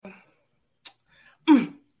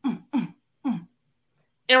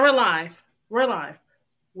And we're live. We're live.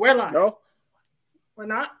 We're live. No, we're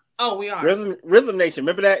not. Oh, we are. Rhythm Nation.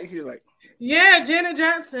 Remember that? He was like, yeah, Janet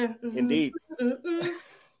Jackson. Mm-hmm. Indeed.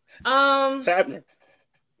 What's happening?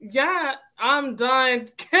 Yeah, I'm done.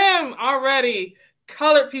 Kim already.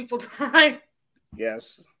 Colored people time.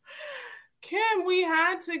 Yes. Kim, we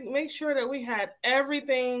had to make sure that we had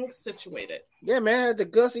everything situated. Yeah, man. I had to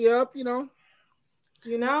gussy up, Make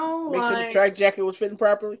sure the track jacket was fitting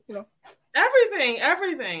properly,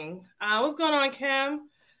 Everything. What's going on, Kim?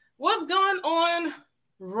 What's going on,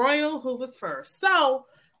 Royal, who was first? So,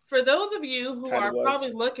 for those of you who are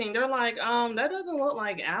probably looking, they're like, that doesn't look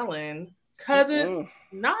like Alan. Because it's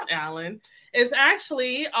not Alan. It's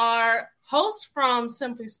actually our host from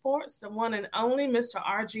Simply Sports, the one and only Mr.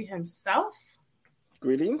 RG himself.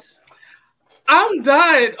 Greetings. I'm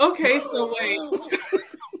done. Okay, so wait.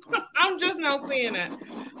 I'm just now seeing it.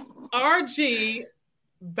 RG,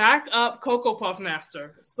 backup Cocoa Puff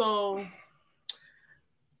Master. So,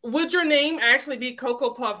 would your name actually be Cocoa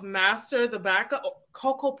Puff Master, the backup,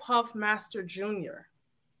 Cocoa Puff Master Jr.?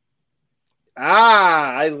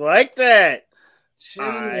 I like that.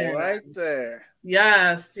 Junior. I like that.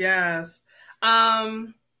 Yes. What's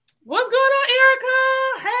going on, Erica?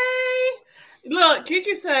 Hey. Look,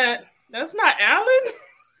 Kiki said, that's not Alan.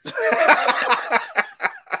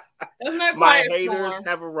 That's not My haters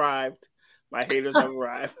have arrived.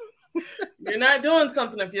 You're not doing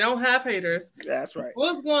something if you don't have haters. That's right.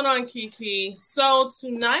 What's going on, Kiki? So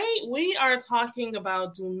tonight we are talking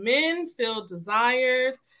about, do men feel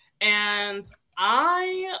desired? And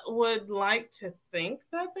I would like to think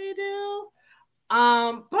that they do.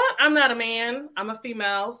 But I'm not a man. I'm a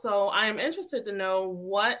female. So I am interested to know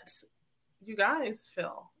what you guys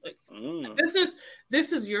feel.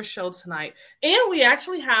 This is your show tonight. And we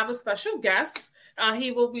actually have a special guest.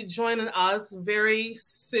 He will be joining us very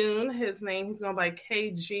soon. He's going by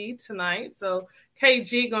KG tonight. So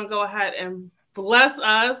KG going to go ahead and bless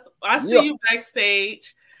us. I see you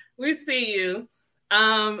backstage. We see you.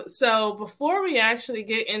 So before we actually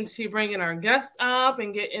get into bringing our guest up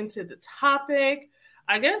and get into the topic,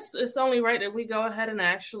 I guess it's only right that we go ahead and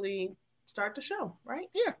actually start the show, right?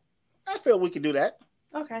 Yeah, I feel we can do that.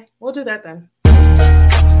 Okay, we'll do that then.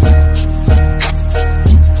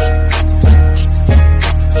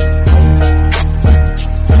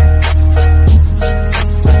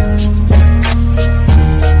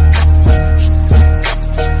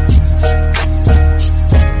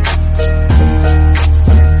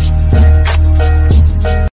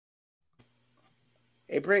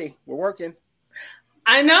 Hey, Bree, we're working.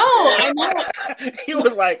 I know. He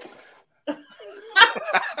was like...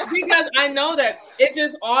 Because I know that it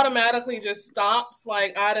just automatically just stops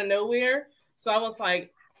like out of nowhere. So I was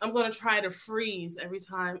like, I'm going to try to freeze every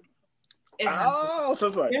time.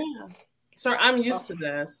 So funny. Yeah. So I'm used to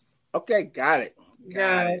this. Okay, got it.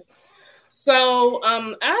 Yes. So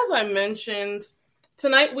as I mentioned,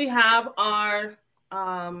 tonight we have our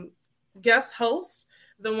guest host,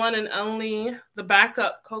 the one and only, the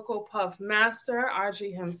backup Cocoa Puff Master,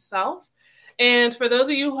 RG himself. And for those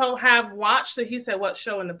of you who have watched the He Said What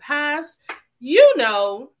show in the past,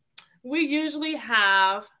 we usually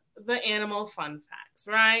have the animal fun facts,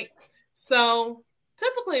 right? So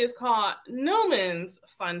typically it's called Newman's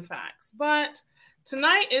Fun Facts, but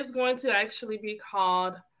tonight is going to actually be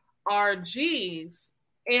called RG's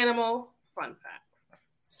Animal Fun Facts.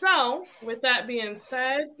 So with that being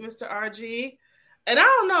said, Mr. RG, and I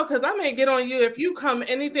don't know, because I may get on you if you come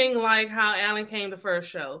anything like how Alan came the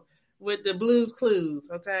first show with the Blues Clues,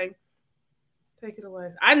 okay? Take it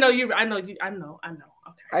away. I know. Okay.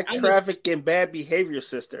 I traffic in bad behavior,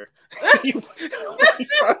 sister. What are you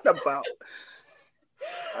talking about?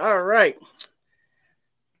 All right.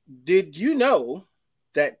 Did you know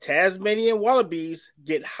that Tasmanian wallabies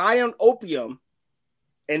get high on opium,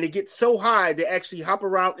 and they get so high they actually hop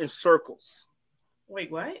around in circles?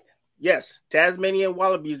 Wait, what? Yes, Tasmanian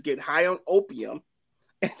wallabies get high on opium,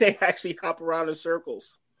 and they actually hop around in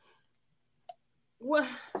circles. What?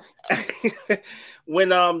 When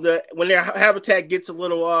their habitat gets a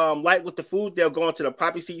little light with the food, they'll go into the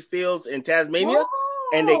poppy seed fields in Tasmania,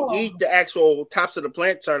 and they eat the actual tops of the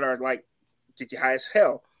plants that are like get you high as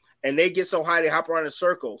hell, and they get so high they hop around in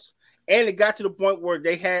circles. And it got to the point where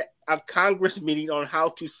they had a Congress meeting on how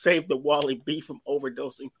to save the wallaby from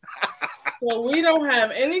overdosing. So we don't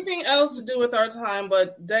have anything else to do with our time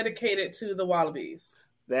but dedicate it to the wallabies.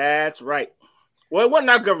 That's right. Well, it wasn't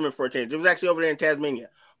our government for a change. It was actually over there in Tasmania.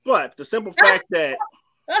 But the simple fact that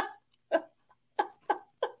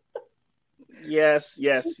Yes.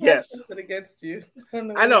 Something against you.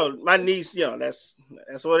 I know my niece. That's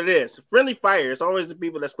what it is. Friendly fire. It's always the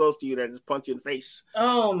people that's close to you that just punch you in the face.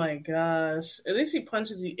 Oh my gosh! At least she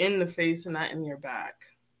punches you in the face and not in your back.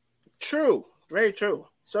 True. Very true.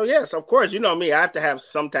 So yes, of course, you know me. I have to have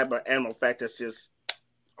some type of animal fact that's just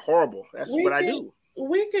horrible. That's what I do.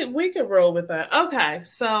 We could roll with that. Okay,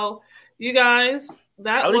 so you guys,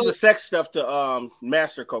 I leave the sex stuff to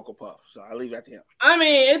Master Cocoa Puff, so I leave that to him. I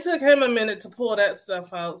mean, it took him a minute to pull that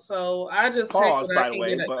stuff out, so I just pause, by the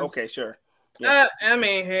way. But okay, sure. Yeah. I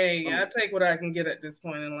mean, hey, I take what I can get at this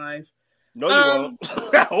point in life. No, you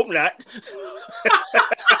won't. I hope not.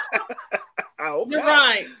 I hope You're not.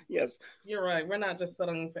 right. Yes, you're right. We're not just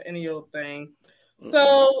settling for any old thing.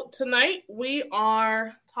 So tonight we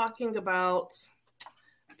are talking about,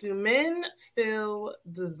 do men feel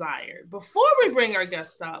desired? Before we bring our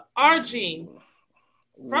guest up, RG,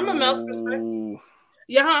 from a male's perspective, Ooh,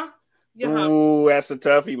 that's a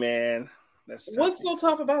toughie, man. What's so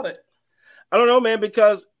tough about it? I don't know, man,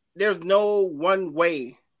 because there's no one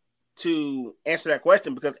way to answer that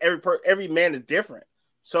question because every man is different.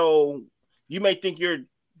 So you may think you're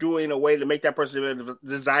doing a way to make that person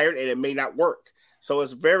desired, and it may not work. So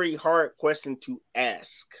it's a very hard question to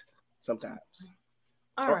ask sometimes.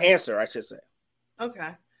 Answer, I should say. Okay.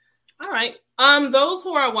 All right. Those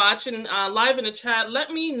who are watching live in the chat, let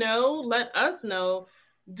us know,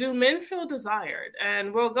 do men feel desired?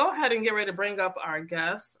 And we'll go ahead and get ready to bring up our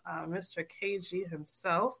guest, Mr. KG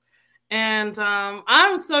himself. And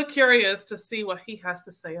I'm so curious to see what he has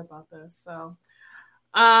to say about this. So,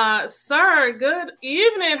 sir, good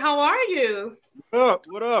evening. How are you?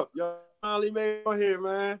 What up? Y'all finally made it here,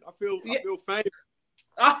 man. I feel famous.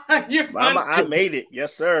 I made it.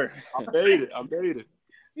 Yes, sir. I made it.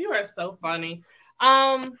 You are so funny.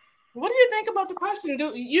 What do you think about the question?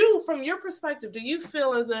 Do you, from your perspective, do you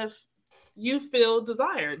feel as if you feel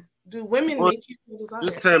desired? Do women make you feel desired?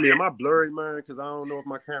 Just tell me, am I blurry, man? Because I don't know if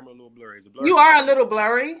my camera a little blurry. Is it blurry? You are a little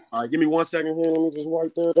blurry. All right, give me 1 second here. Let me just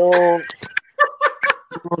wipe that off.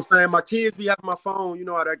 You know what I'm saying? My kids be having my phone. You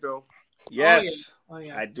know how that go. Yes,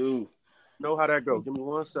 I do. Know how that go. Give me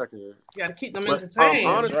 1 second here. You got to keep them entertained.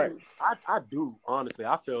 Honestly, right. I do. Honestly,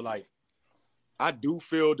 I feel like I do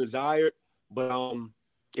feel desired, but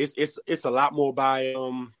it's a lot more by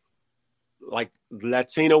like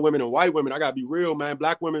Latino women and white women. I gotta be real, man.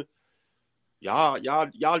 Black women, y'all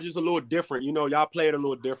just a little different. You know, y'all play it a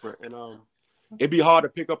little different, and it'd be hard to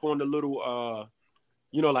pick up on the little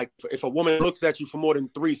like if a woman looks at you for more than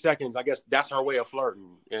 3 seconds, I guess that's her way of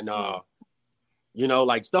flirting, and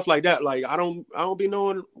like stuff like that. Like I don't be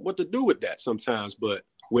knowing what to do with that sometimes. But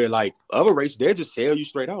where like other races, they just sell you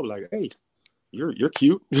straight out, like, hey, you're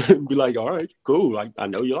cute. Be like, all right, cool. Like I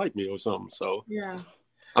know you like me or something. So yeah.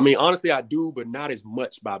 I mean, honestly, I do, but not as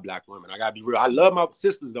much by Black women. I gotta be real. I love my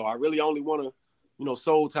sisters though. I really only want to,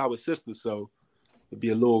 soul tie with sisters. So it'd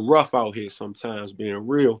be a little rough out here sometimes, being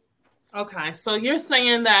real. Okay, so you're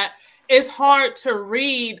saying that it's hard to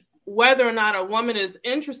read whether or not a woman is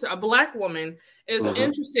interested, a Black woman is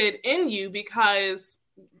interested in you, because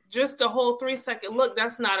just a whole 3-second look,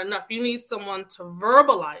 that's not enough. You need someone to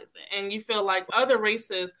verbalize it. And you feel like other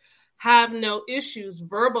races have no issues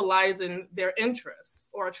verbalizing their interests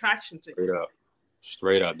or attraction to you.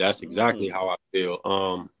 Straight up. That's exactly how I feel.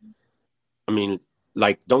 I mean,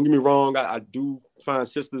 like, don't get me wrong. I do find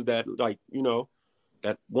sisters that, like,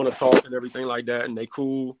 that want to talk and everything like that, and they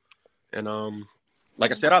cool. And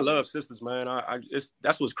like I said, I love sisters, man.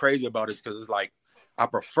 That's what's crazy about it, because it's like I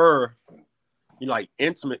prefer, like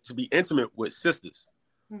to be intimate with sisters,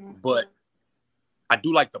 but I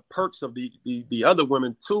do like the perks of the other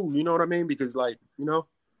women too. You know what I mean? Because like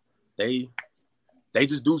they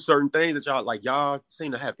just do certain things that y'all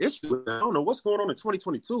seem to have issues with. I don't know what's going on in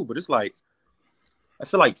 2022, but it's like I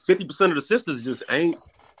feel like 50% of the sisters just ain't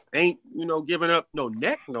giving up no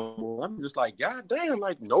neck no more. I'm just like, God damn,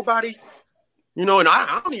 like nobody, and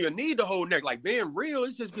I don't even need the whole neck. Like being real,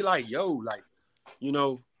 it's just be like, yo, like,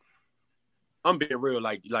 I'm being real,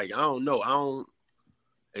 like I don't know,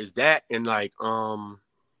 is that, and like I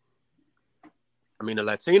mean, the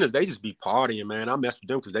Latinas, they just be partying, man. I mess with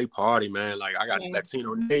them because they party, man. Like I got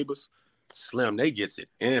Latino neighbors, Slim, they gets it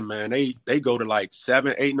in, man. They go to like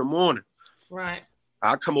 7, 8 in the morning. Right.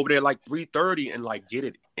 I come over there like 3:30 and like get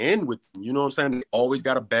it in with them. You know what I'm saying? They always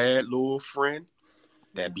got a bad little friend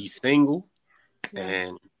that be single,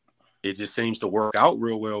 and it just seems to work out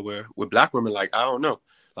real well. Where with Black women, like I don't know,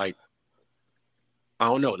 like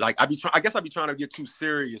I guess I be trying to get too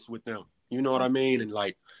serious with them. You know what I mean? And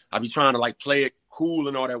like I be trying to like play it cool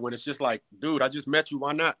and all that, when it's just like, dude, I just met you.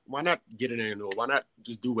 Why not get it in, or why not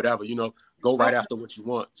just do whatever? Go right after what you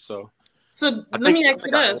want. So So let me ask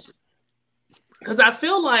you this, because I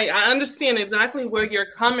feel like I understand exactly where you're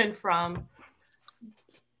coming from.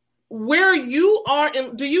 Where you are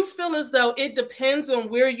in, do you feel as though it depends on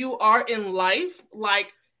where you are in life?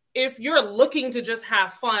 Like, if you're looking to just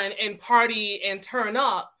have fun and party and turn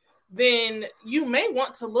up, then you may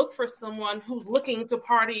want to look for someone who's looking to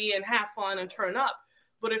party and have fun and turn up.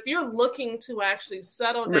 But if you're looking to actually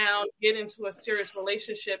settle down, get into a serious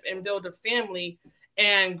relationship and build a family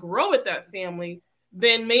and grow with that family,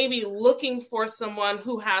 then maybe looking for someone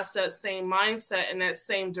who has that same mindset and that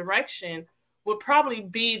same direction would probably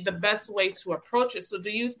be the best way to approach it. So do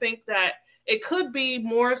you think that it could be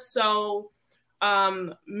more so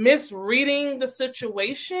misreading the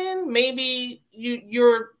situation? Maybe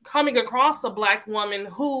you're coming across a Black woman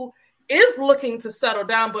who is looking to settle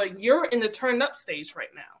down, but you're in the turn up stage right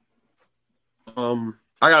now.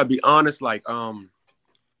 I gotta be honest, like,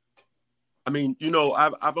 I mean, you know,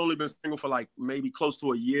 I've only been single for like maybe close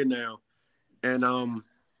to a year now. And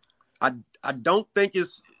I don't think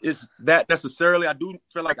it's that necessarily. I do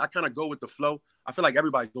feel like I kind of go with the flow. I feel like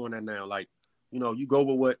everybody's doing that now. Like, you know, you go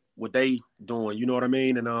with what they doing, you know what I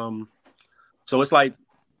mean? And so it's like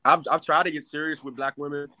I've tried to get serious with Black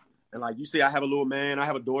women. And like you see, I have a little man, I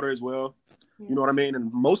have a daughter as well. You know what I mean?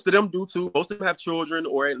 And most of them do too. Most of them have children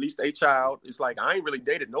or at least a child. It's like I ain't really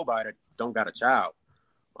dated nobody that don't got a child.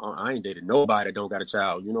 I ain't dated nobody that don't got a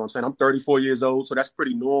child. You know what I'm saying? I'm 34 years old, so that's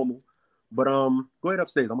pretty normal. But go ahead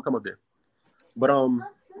upstairs. I'm gonna come up there. But all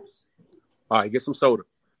right, get some soda.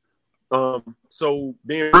 So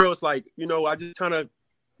being real, it's like, you know, I just kind of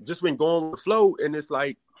just been going with the flow, and it's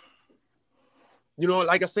like, you know,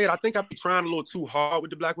 like I said, I think I'd be trying a little too hard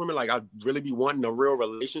with the Black women. Like I'd really be wanting a real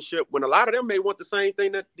relationship when a lot of them may want the same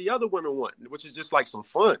thing that the other women want, which is just like some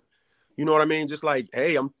fun. You know what I mean? Just like,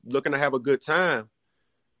 hey, I'm looking to have a good time.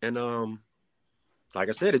 And like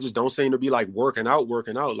I said, it just don't seem to be like working out.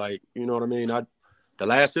 Like, you know what I mean? The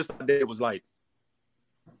last sister I did was like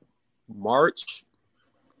March.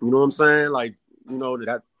 You know what I'm saying? Like, you know,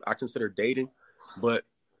 that I consider dating, but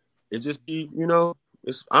it just be, you know,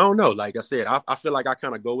 I don't know. Like I said, I feel like I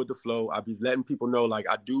kind of go with the flow. I be letting people know, like,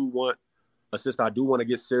 I do want a sister. I do want to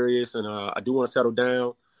get serious, and I do want to settle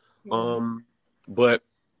down. But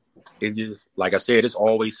it is, like I said, it's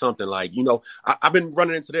always something. Like, you know, I've been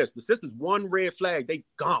running into this. The sisters, one red flag, they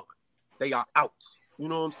gone. They are out. You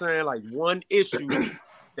know what I'm saying? Like one issue,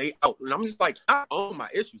 they out. And I'm just like, I own my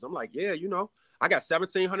issues. I'm like, yeah, you know, I got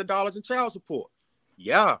 $1,700 in child support.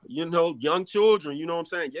 Yeah, you know, young children, you know what I'm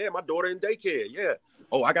saying? Yeah, my daughter in daycare. Yeah.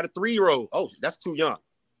 Oh, I got a 3-year-old. Oh, that's too young.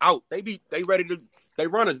 Out. They ready to, they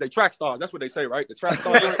runners, they track stars. That's what they say, right? The track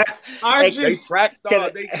stars. They track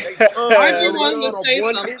stars. They wanted to say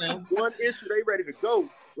something. One issue, they ready to go.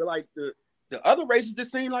 We're like the other races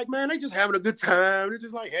just seem like, man, they just having a good time. They're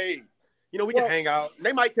just like, hey, you know, we can hang out.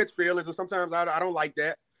 They might catch feelings, and sometimes I don't like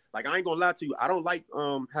that. Like, I ain't gonna lie to you. I don't like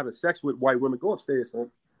having sex with white women. Go upstairs,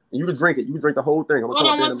 son. You can drink it. You can drink the whole thing. Hold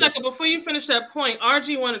on 1 second. Before you finish that point,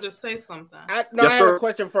 RG wanted to say something. I have a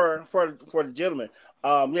question for the gentleman.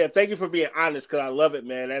 Yeah, thank you for being honest, because I love it,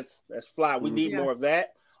 man. That's fly. We need more of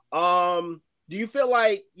that. Do you feel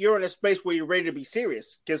like you're in a space where you're ready to be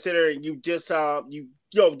serious, considering you just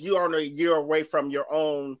you're on a year away from your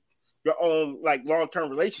own like long-term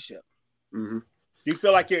relationship? Mm-hmm. Do you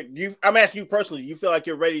feel like I'm asking you personally, do you feel like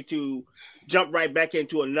you're ready to jump right back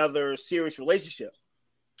into another serious relationship?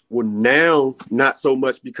 Well, now, not so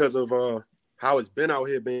much because of how it's been out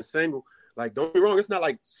here being single. Like, don't be wrong, it's not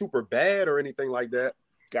like super bad or anything like that.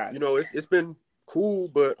 You know, it's been cool,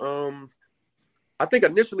 but I think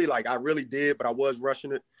initially, like, I really did, but I was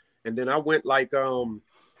rushing it. And then I went like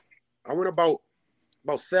about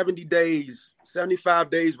 70 days, 75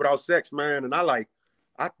 days without sex, man. And I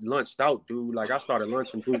lunched out, dude. Like, I started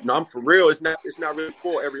lunching, dude. No, I'm for real. It's not really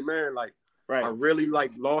for every man. Like, right. I really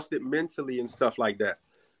like lost it mentally and stuff like that.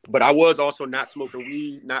 But I was also not smoking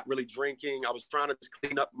weed, not really drinking. I was trying to just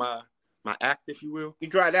clean up my act, if you will. You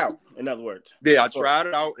tried out, in other words. Yeah, I tried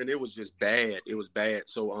it out, and it was just bad. It was bad.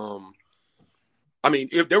 So, I mean,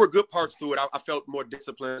 if there were good parts to it, I felt more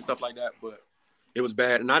disciplined and stuff like that, but it was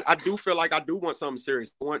bad. And I do feel like I do want something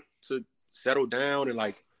serious. I want to settle down and,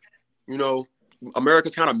 like, you know,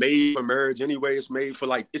 America's kind of made for marriage anyway.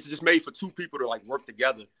 It's just made for two people to, like, work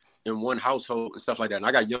together in one household and stuff like that. And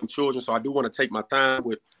I got young children, so I do want to take my time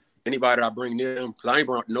with anybody that I bring near them, because I ain't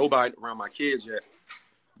brought nobody around my kids yet.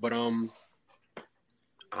 But I don't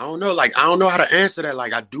know. Like, I don't know how to answer that.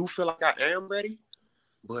 Like, I do feel like I am ready,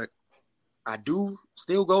 but I do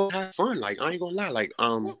still go and have fun. Like, I ain't gonna lie. Like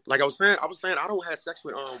I was saying, I don't have sex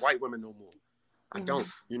with white women no more. I don't.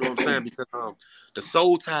 You know what I'm saying? Because the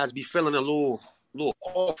soul ties be feeling a little little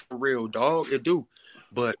off for real, dog. It do.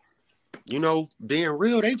 But, you know, being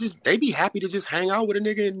real, they be happy to just hang out with a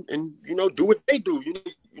nigga and you know, do what they do.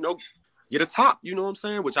 You know, get a top, you know what I'm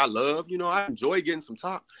saying? Which I love, you know, I enjoy getting some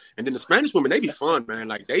top. And then the Spanish women, they be fun, man.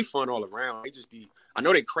 Like, they fun all around. They just be, I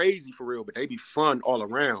know they crazy for real, but they be fun all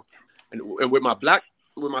around. And with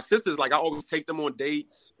my sisters, like, I always take them on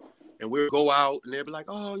dates and we'll go out and they'll be like,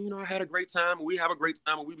 oh, you know, I had a great time. And we have a great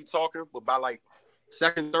time and we be talking. But by like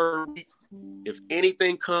second, third week, if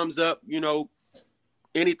anything comes up, you know,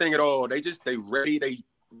 anything at all, they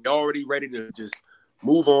already ready to just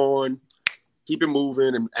move on. Keep it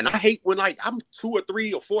moving, and I hate when like I'm 2 or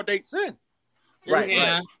 3 or 4 dates in. Right.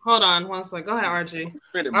 Yeah. Right. Hold on one second. Go ahead, RG.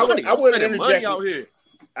 I would interject money out here.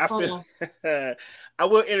 I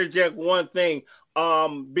will interject one thing.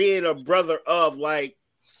 Being a brother of like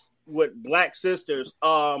with black sisters,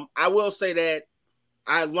 I will say that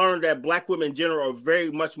I learned that black women in general are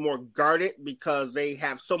very much more guarded because they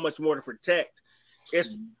have so much more to protect.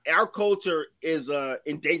 It's our culture is a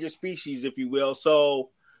endangered species, if you will.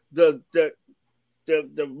 So the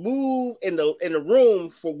move in the room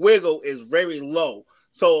for wiggle is very low.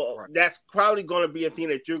 So that's probably going to be a thing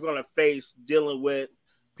that you're going to face dealing with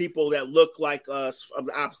people that look like us of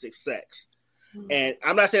the opposite sex. And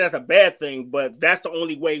I'm not saying that's a bad thing, but that's the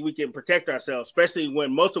only way we can protect ourselves, especially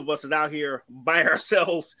when most of us are out here by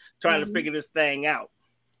ourselves trying to figure this thing out.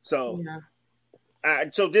 So,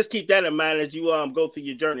 so just keep that in mind as you go through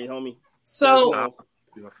your journey, homie. So,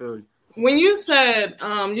 I feel you. When you said,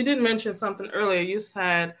 you did mention something earlier, you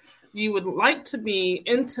said you would like to be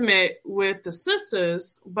intimate with the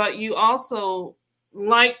sisters, but you also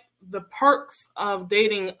like the perks of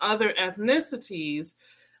dating other ethnicities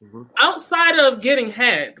outside of getting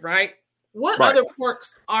head, right? What other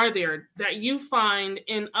perks are there that you find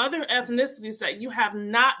in other ethnicities that you have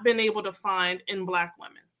not been able to find in Black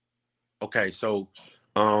women? Okay, so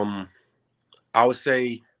I would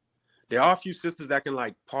say there are a few sisters that can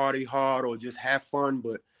like party hard or just have fun,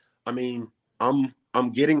 but I mean,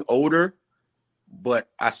 I'm getting older, but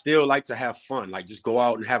I still like to have fun, like just go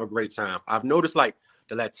out and have a great time. I've noticed like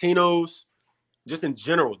the Latinos, just in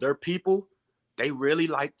general, they're people, they really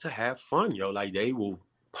like to have fun, yo. Like they will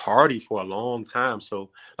party for a long time. So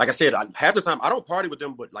like I said, half the time I don't party with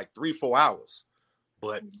them, but like 3-4 hours.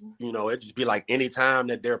 But, you know, it just be like any time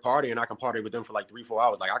that they're partying, I can party with them for like 3-4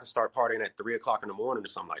 hours. Like I can start partying at 3 o'clock in the morning or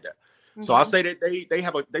something like that. So I say that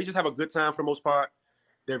they just have a good time for the most part.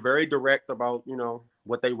 They're very direct about, you know,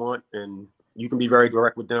 what they want, and you can be very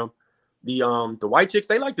direct with them. The white chicks,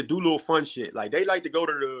 they like to do little fun shit. Like they like to go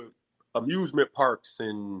to the amusement parks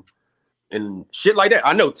and shit like that.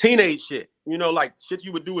 I know teenage shit, you know, like shit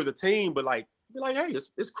you would do as a teen, but like be like, hey,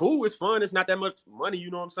 it's cool, it's fun, it's not that much money,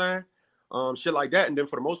 you know what I'm saying? Shit like that. And then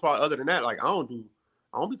for the most part, other than that, like I don't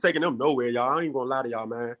be taking them nowhere, y'all. I ain't gonna lie to y'all,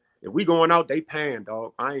 man. If we going out, they paying,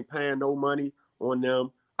 dog. I ain't paying no money on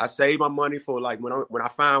them. I save my money for like when I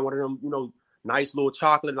find one of them, you know, nice little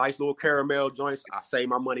chocolate, nice little caramel joints. I save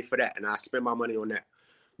my money for that, and I spend my money on that.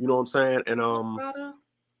 You know what I'm saying? And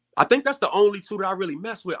I think that's the only two that I really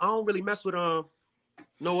mess with. I don't really mess with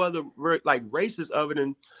no other like races other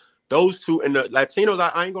than those two. And the Latinos,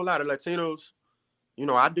 I ain't gonna lie, the Latinos, you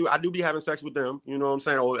know, I do be having sex with them. You know what I'm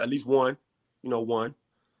saying? Or at least one.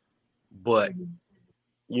 But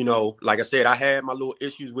you know, like I said, I had my little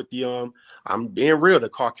issues with the I'm being real, the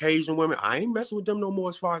Caucasian women, I ain't messing with them no more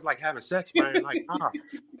as far as like having sex, man. Like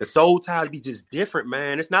the soul tie be just different,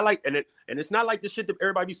 man. It's not like and it's not like the shit that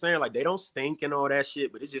everybody be saying, like they don't stink and all that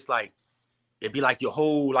shit, but it's just like it'd be like your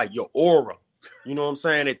whole, like your aura. You know what I'm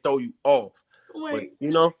saying? It throw you off. Wait, but,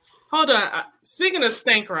 you know. Hold on. Speaking of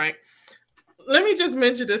stink, right? Let me just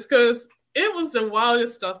mention this because it was the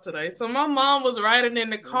wildest stuff today. So my mom was riding in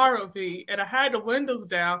the car with me, and I had the windows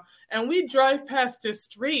down, and we drive past this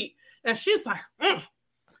street, and she's like,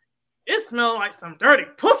 it smells like some dirty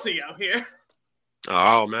pussy out here.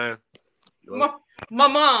 Oh, man. My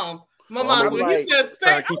mom. So when he said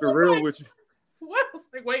stink, keep it real with you. What? I was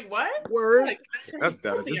like, wait, what? Word. Like, that's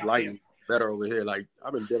better. This lighting better over here. Like,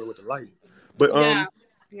 I've been dealing with the lighting. But,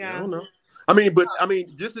 yeah. I don't know. I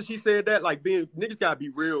mean, just as she said that, like niggas gotta be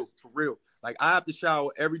real for real. Like I have to shower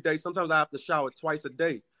every day. Sometimes I have to shower twice a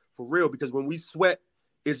day for real because when we sweat,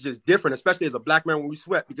 it's just different, especially as a black man when we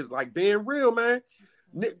sweat. Because like being real, man,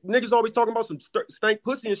 niggas always talking about some stank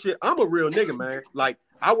pussy and shit. I'm a real nigga, man. Like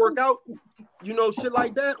I work out, you know, shit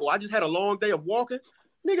like that. Or I just had a long day of walking.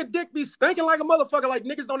 Nigga dick be stinking like a motherfucker. Like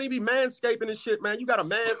niggas don't even be manscaping and shit, man. You gotta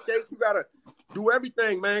manscape. You gotta do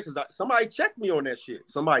everything, man. Cause somebody checked me on that shit.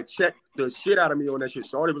 Somebody checked the shit out of me on that shit.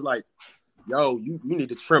 Shorty was like, yo, you need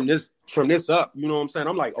to trim this up. You know what I'm saying?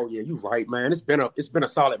 I'm like, oh yeah, you right, man. It's been a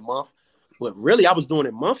solid month. But really, I was doing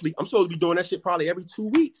it monthly. I'm supposed to be doing that shit probably every 2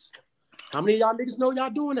 weeks. How many of y'all niggas know y'all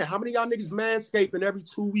doing that? How many of y'all niggas manscaping every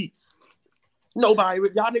 2 weeks? Nobody.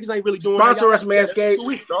 Y'all niggas ain't really doing that. Sponsor us, Manscaped. 2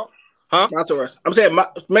 weeks, dog. Huh? Sponsor us. I'm saying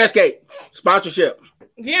Manscaped sponsorship.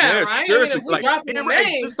 Yeah, right. Seriously, I mean, if we dropping the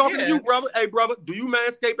names, just talking to you, brother. Hey, brother, do you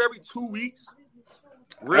manscape every 2 weeks?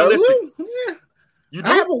 Realistic. Yeah. You do?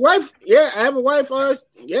 I have a wife. Yeah, I have a wife.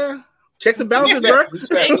 Yeah. Check the balances, bro.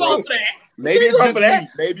 ain't going for that. Maybe She it's going just for me. that.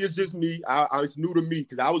 Maybe it's just me. It's new to me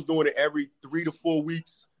because I was doing it every 3 to 4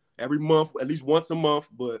 weeks, every month, at least once a month.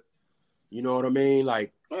 But you know what I mean?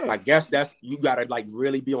 Like, I guess that's you gotta like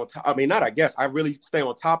really be on top. I mean, not I guess. I really stay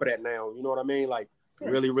on top of that now. You know what I mean? Like,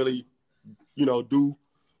 really, you know, do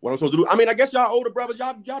what I'm supposed to do. I mean, I guess y'all older brothers,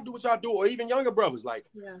 y'all do what y'all do, or even younger brothers. Like,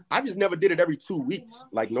 I just never did it every 2 weeks.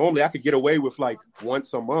 Like, normally I could get away with like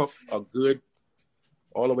once a month, a good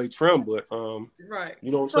all the way trim. But right.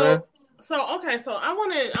 You know what I'm saying? So okay, so I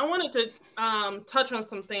wanted to touch on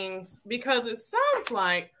some things because it sounds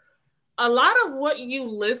like a lot of what you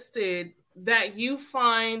listed that you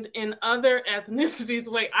find in other ethnicities.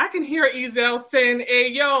 Wait, I can hear Ezel saying, "Hey,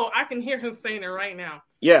 yo," I can hear him saying it right now.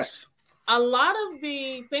 Yes. A lot of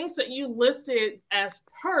the things that you listed as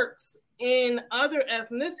perks in other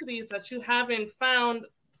ethnicities that you haven't found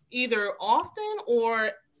either often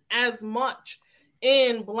or as much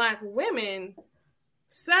in Black women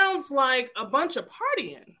sounds like a bunch of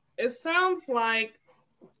partying. It sounds like,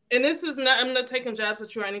 and this is not, I'm not taking jabs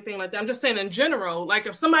at you or anything like that. I'm just saying in general, like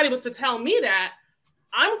if somebody was to tell me that,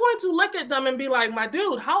 I'm going to look at them and be like, my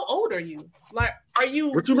dude, how old are you? Like, are you?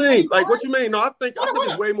 What you mean? Like, what you mean? No, I think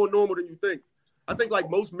it's way more normal than you think. I think like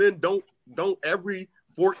most men don't every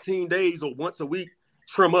 14 days or once a week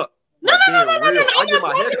trim up. No. I get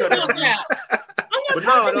my hair cut every week. But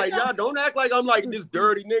no, like y'all don't act like I'm like this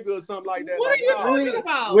dirty nigga or something like that. What like, are you talking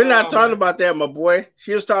about? We're not talking about that, my boy.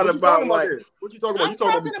 She was talking about like what you talking about? I'm You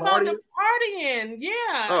talking about the partying?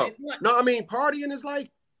 Yeah. Oh. No, I mean partying is like.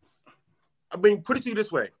 I mean, put it to you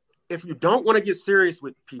this way: if you don't want to get serious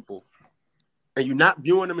with people, and you're not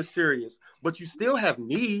viewing them as serious, but you still have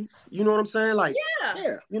needs, you know what I'm saying? Like,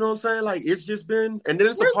 yeah. You know what I'm saying? Like, it's just been, and then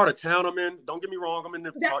it's a part of town I'm in. Don't get me wrong, I'm in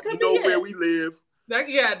the part, you know where we live. That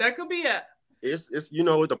could be it. It's you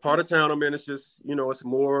know, the part of town I'm in, it's just, you know, it's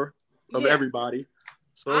more of everybody.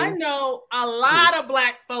 So I know a lot of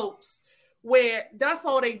Black folks where that's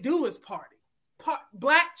all they do is party.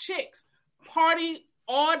 Black chicks party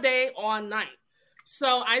all day, all night.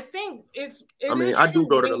 So I think I mean, I do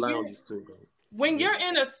go to the lounges too. When you're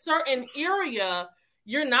in a certain area,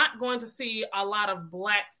 you're not going to see a lot of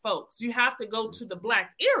Black folks. You have to go to the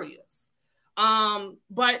Black areas.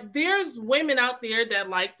 But there's women out there that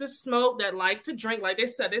like to smoke, that like to drink. Like they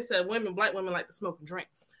said Black women like to smoke and drink.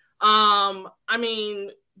 I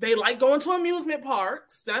mean, they like going to amusement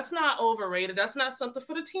parks. That's not overrated. That's not something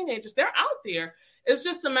for the teenagers. They're out there. It's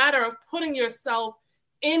just a matter of putting yourself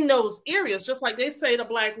in those areas. Just like they say to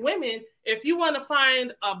Black women, if you want to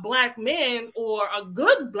find a Black man or a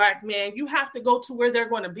good Black man, you have to go to where they're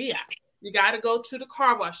going to be at. You got to go to the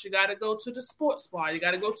car wash. You got to go to the sports bar. You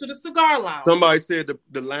got to go to the cigar lounge. Somebody said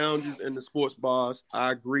the lounges and the sports bars.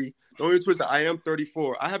 I agree. Don't even twist it. I am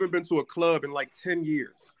 34. I haven't been to a club in like 10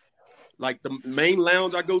 years. Like the main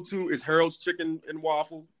lounge I go to is Harold's Chicken and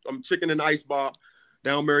Waffle. Chicken and Ice Bar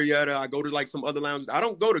down Marietta. I go to like some other lounges. I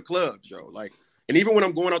don't go to clubs, yo. Like, and even when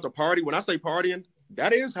I'm going out to party, when I say partying,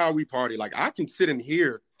 that is how we party. Like I can sit in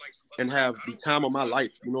here and have the time of my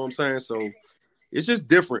life. You know what I'm saying? So it's just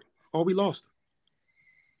different. Oh, we lost.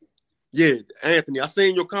 Yeah, Anthony, I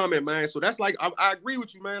seen your comment, man. So that's like I agree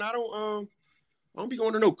with you, man. I don't be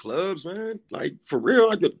going to no clubs, man. Like for real,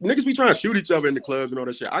 like, niggas be trying to shoot each other in the clubs and all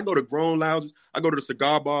that shit. I go to grown lounges. I go to the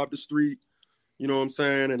cigar bar up the street. You know what I'm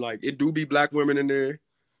saying? And like it do be Black women in there,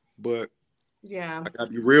 but yeah, I gotta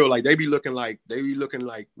be real. Like they be looking like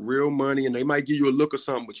real money, and they might give you a look or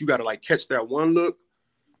something, but you gotta like catch that one look.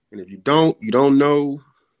 And if you don't know.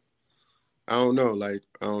 I don't know. Like,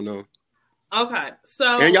 I don't know. Okay,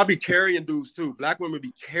 so... And y'all be carrying dudes, too. Black women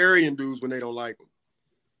be carrying dudes when they don't like them.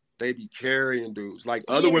 They be carrying dudes. Like,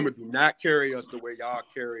 other women do not carry us the way y'all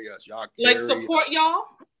carry us. Y'all carry like, support y'all?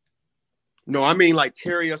 No, I mean, like,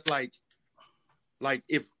 carry us like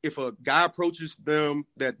if a guy approaches them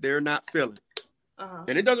that they're not feeling. Uh-huh.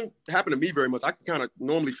 And it doesn't happen to me very much. I can kind of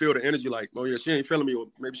normally feel the energy like, oh, yeah, she ain't feeling me, or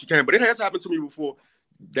maybe she can. But it has happened to me before.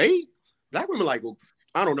 Black women like, well,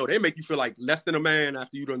 I don't know. They make you feel like less than a man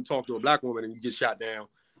after you done talk to a Black woman and you get shot down.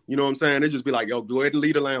 You know what I'm saying? They just be like, yo, go ahead and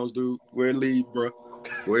leave the lounge, dude. Go ahead and leave, bro.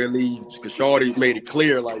 Go ahead and leave. Because Shawty made it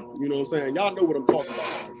clear, like, you know what I'm saying? Y'all know what I'm talking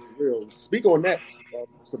about. real. Speak on that,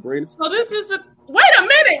 Sabrina. So this is wait a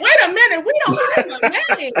minute. We don't say my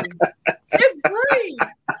name. It's Bree.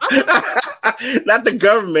 Not the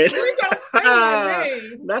government. We don't say my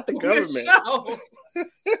name. Not the government. Show.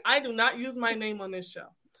 I do not use my name on this show.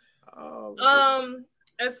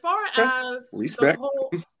 As far as respect.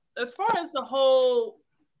 the whole,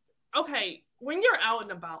 okay, when you're out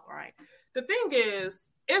and about, right? The thing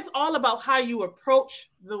is, it's all about how you approach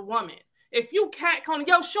the woman. If you cat calling,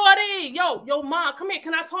 yo, shorty, yo, mom, come here,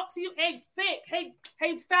 can I talk to you? Hey, thick,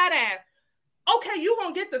 hey, fat ass. Okay, you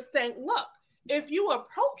gonna get the stank look. If you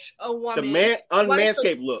approach a woman, the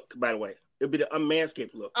unmanscaped look, by the way, it'll be the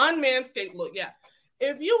unmanscaped look. Unmanscaped look, yeah.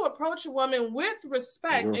 If you approach a woman with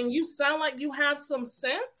respect and you sound like you have some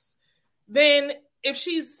sense, then if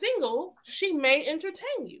she's single, she may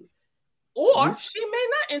entertain you, or she may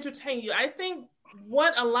not entertain you. I think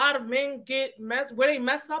what a lot of men where they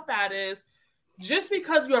mess up at is just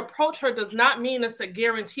because you approach her does not mean it's a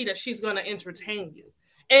guarantee that she's going to entertain you,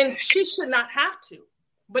 and she should not have to.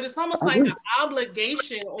 But it's almost like an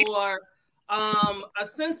obligation or a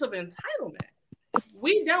sense of entitlement.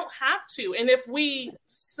 We don't have to. And if we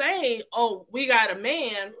say, oh, we got a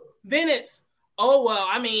man, then it's, oh, well,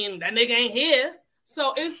 I mean, that nigga ain't here.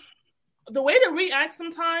 So it's the way to react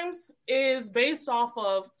sometimes is based off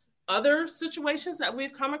of other situations that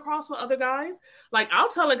we've come across with other guys. Like, I'll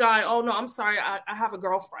tell a guy, oh, no, I'm sorry, I have a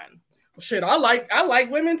girlfriend. Well, shit, I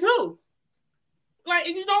like women too. Like,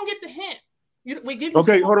 you don't get the hint. We give you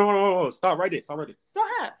okay, hold on. Stop right there. Go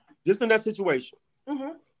ahead. Just in that situation,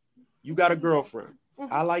 you got a girlfriend.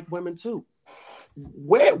 I like women too.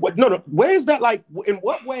 Where is that? Like, in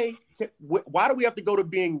what way? Why do we have to go to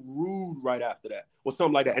being rude right after that or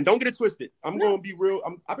something like that? And don't get it twisted. I'm going to be real.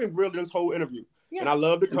 I've been real in this whole interview, and I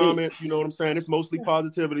love the comments. You know what I'm saying? It's mostly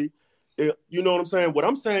positivity. You know what I'm saying? What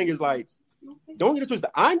I'm saying is, like, don't get it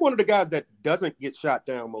twisted. I'm one of the guys that doesn't get shot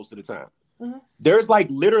down most of the time. There's like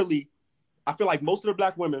literally, I feel like most of the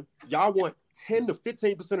black women, y'all want 10 to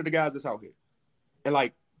 15% of the guys that's out here. And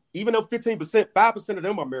like, even though 15%, 5% of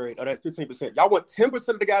them are married, or that 15%, y'all want 10%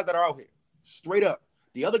 of the guys that are out here. Straight up.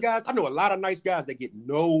 The other guys, I know a lot of nice guys that get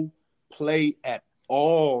no play at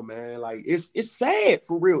all, man. Like, it's sad,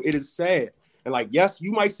 for real. It is sad. And like, yes,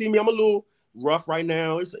 you might see me, I'm a little rough right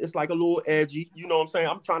now. It's like a little edgy. You know what I'm saying?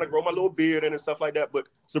 I'm trying to grow my little beard in and stuff like that. But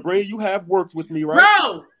Sabrina, you have worked with me, right?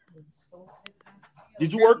 Bro!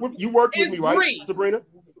 Did you work with me, right, Bree. Sabrina?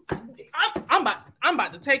 I'm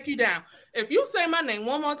about to take you down. If you say my name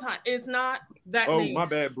one more time, it's not that name. Oh, my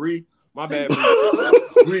bad, Bree.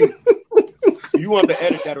 Bree. You want to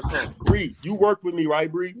edit that or something? Bree, you worked with me,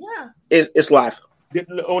 right, Bree? Yeah. It's live.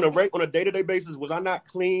 On a day-to-day basis, was I not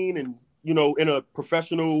clean and, you know, in a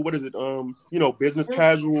professional, business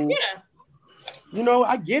casual? Yeah. You know,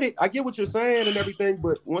 I get it. I get what you're saying and everything,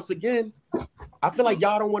 but once again, I feel like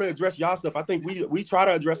y'all don't want to address y'all stuff. I think we try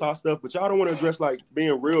to address our stuff, but y'all don't want to address, like,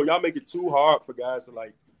 being real. Y'all make it too hard for guys to,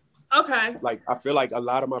 like. Okay. Like, I feel like a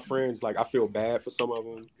lot of my friends, like, I feel bad for some of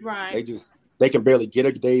them. Right. They can barely get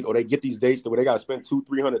a date, or they get these dates where they got to spend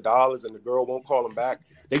 $200-$300 and the girl won't call them back.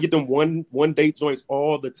 They get them one date joints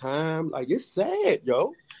all the time. Like, it's sad,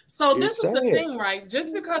 yo. So this is the thing, right?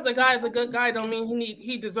 Just because a guy is a good guy don't mean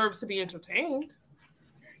he deserves to be entertained.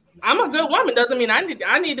 I'm a good woman doesn't mean I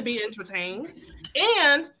need to be entertained.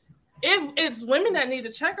 And if it's women that need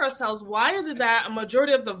to check ourselves, why is it that a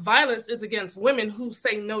majority of the violence is against women who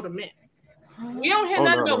say no to men? We don't hear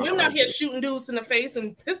nothing about women out here shooting dudes in the face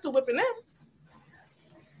and pistol whipping them.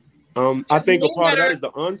 I think a part of that is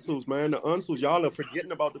the unsuits, man. The unsuits, y'all are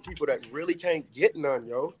forgetting about the people that really can't get none,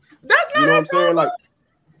 yo. That's not, you know what I'm saying? Like,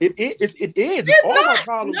 it is. It's all not. our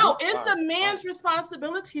problems. No, it's the man's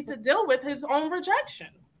responsibility to deal with his own rejection.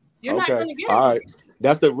 You're not going to get it. All right.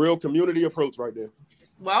 That's the real community approach right there.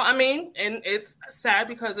 Well, I mean, and it's sad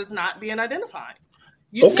because it's not being identified.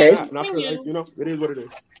 Okay. And I feel like, you know, it is what it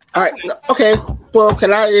is. All right. Okay. Well,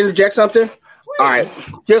 can I interject something? Please. All right.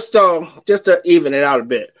 Just to even it out a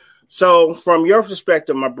bit. So, from your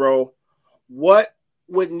perspective, my bro, what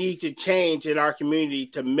would need to change in our community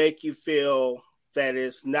to make you feel that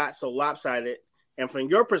it's not so lopsided? And from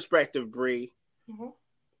your perspective, Bree,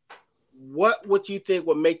 what would you think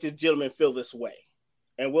would make this gentleman feel this way?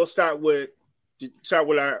 And we'll start with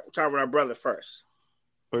our brother first.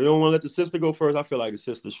 But you don't want to let the sister go first? I feel like the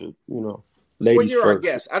sister should, you know, ladies well, you're first. Our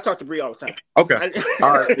guest. I talk to Bree all the time. Okay.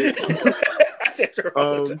 All right.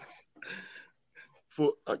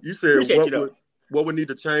 You said what would need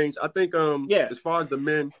to change? I think as far as the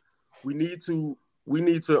men, we need to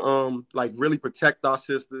like really protect our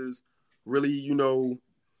sisters, really, you know,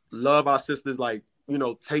 love our sisters, like, you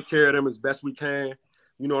know, take care of them as best we can.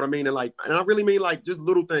 You know what I mean? And I really mean like just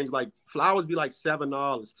little things like flowers be like $7,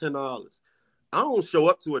 $10. I don't show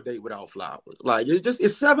up to a date without flowers. Like it's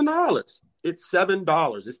 $7. It's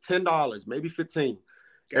 $7. It's $10, maybe 15.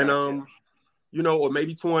 Gotcha. And you know, or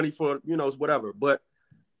maybe 20 for, you know, whatever. But,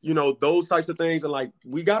 you know, those types of things. And like,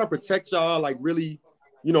 we got to protect y'all, like really,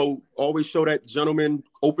 you know, always show that gentleman,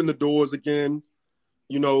 open the doors again,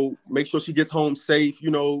 you know, make sure she gets home safe,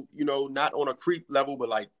 you know, not on a creep level, but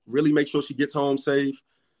like really make sure she gets home safe,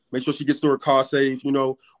 make sure she gets to her car safe. You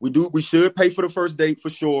know, we should pay for the first date for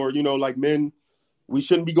sure. You know, like men, we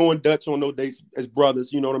shouldn't be going Dutch on no dates as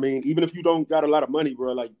brothers. You know what I mean? Even if you don't got a lot of money,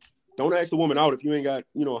 bro, like don't ask the woman out if you ain't got,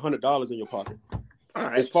 you know, $100 in your pocket. All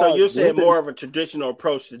right. So you're saying more of a traditional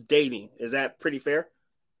approach to dating. Is that pretty fair?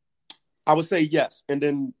 I would say yes. And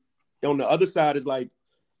then on the other side is like,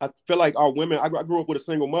 I feel like our women, I grew up with a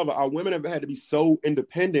single mother. Our women have had to be so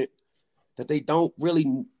independent that they don't really,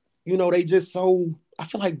 you know, they just so, I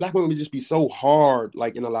feel like black women just be so hard,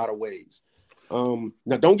 like in a lot of ways.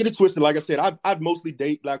 Now don't get it twisted. Like I said, I'd mostly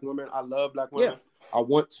date black women. I love black women. Yeah. I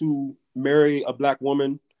want to marry a black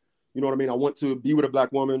woman. You know what I mean? I want to be with a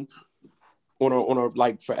black woman on a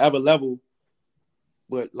like forever level.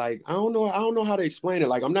 But like, I don't know how to explain it.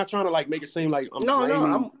 Like, I'm not trying to like make it seem like I'm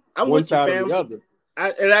blaming I'm one with side you, fam. or the other.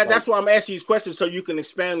 That's why I'm asking these questions so you can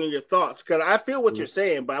expand on your thoughts. Because I feel what you're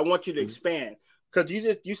saying, but I want you to expand. Because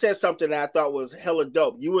you said something that I thought was hella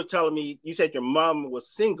dope. You were telling me, you said your mom was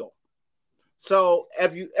single. So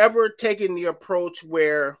have you ever taken the approach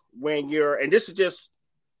where when you're, and this is just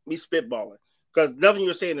me spitballing, because nothing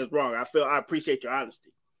you're saying is wrong. I appreciate your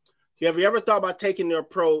honesty. Have you ever thought about taking the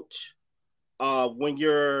approach of when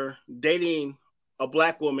you're dating a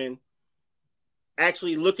black woman,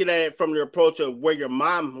 actually looking at it from the approach of where your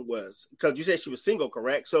mom was? Because you said she was single,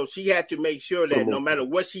 correct? So she had to make sure that no matter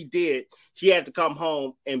what she did, she had to come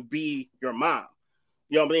home and be your mom.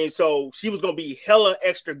 You know what I mean? So she was going to be hella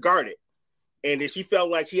extra guarded. And if she felt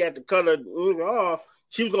like she had to cut her off,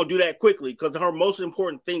 she was going to do that quickly because her most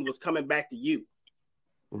important thing was coming back to you.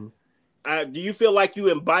 Mm-hmm. Do you feel like you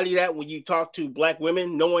embody that when you talk to black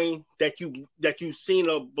women, knowing that you've seen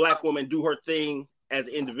a black woman do her thing as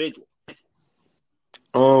an individual?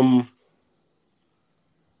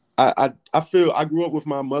 I feel I grew up with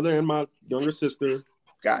my mother and my younger sister.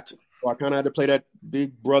 Gotcha. So I kind of had to play that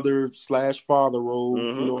big brother / father role,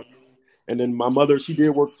 you know. And then my mother, she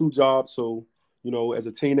did work 2 jobs. So, you know, as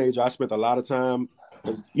a teenager, I spent a lot of time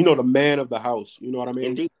as, you know, the man of the house. You know what I mean?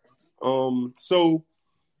 Indeed. So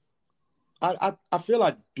I feel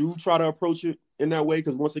I do try to approach it in that way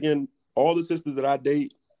because once again, all the sisters that I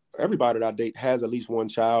date, everybody that I date has at least one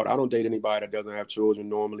child. I don't date anybody that doesn't have children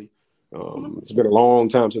normally. It's been a long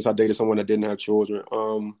time since I dated someone that didn't have children.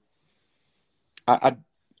 I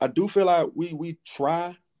do feel like we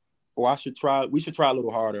try, or we should try a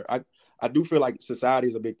little harder. I do feel like society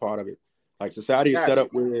is a big part of it. Like society is set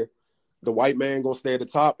up where the white man gonna stay at the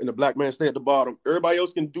top and the black man stay at the bottom. Everybody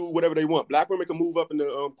else can do whatever they want. Black women can move up in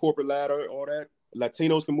the corporate ladder, all that.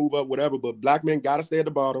 Latinos can move up, whatever. But black men gotta stay at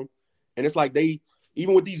the bottom. And it's like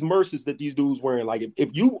even with these merces that these dudes wearing, like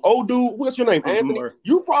if you old dude, what's your name, Anthony?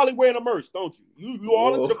 You probably wearing a merce, don't you? You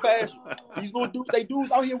all into the fashion. These little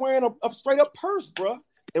dudes out here wearing a straight up purse, bro.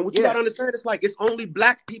 And what you gotta understand, it's like it's only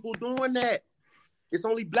black people doing that. It's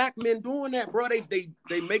only black men doing that, bro.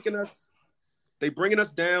 They making us, they bringing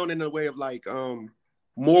us down in a way of like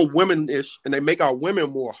more womanish, and they make our women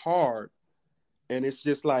more hard. And it's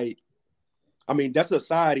just like, I mean, that's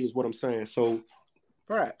society is what I'm saying. So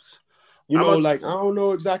perhaps, you know, like I don't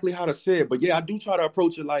know exactly how to say it, but yeah, I do try to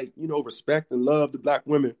approach it like, you know, respect and love the black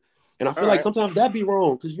women. And I feel like sometimes that be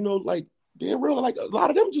wrong because, you know, like being real, like a lot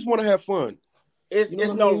of them just want to have fun.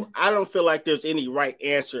 I don't feel like there's any right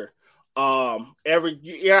answer.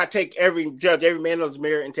 You gotta take every man on the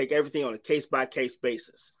mirror and take everything on a case by case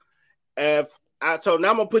basis. So now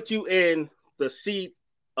I'm gonna put you in the seat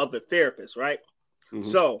of the therapist, right? Mm-hmm.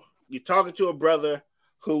 So you're talking to a brother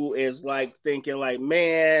who is like thinking like,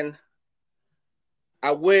 man,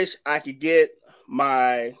 I wish I could get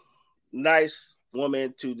my nice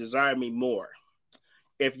woman to desire me more.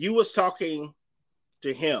 If you was talking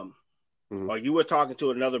to him, or you were talking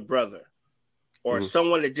to another brother, or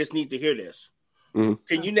someone that just needs to hear this,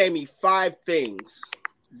 can you name me 5 things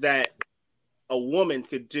that a woman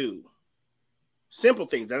could do? Simple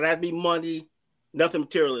things. Doesn't have to be money, nothing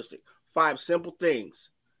materialistic. 5 simple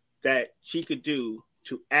things that she could do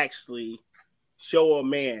to actually show a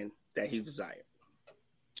man that he's desired.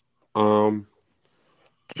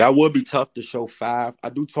 That would be tough to show 5. I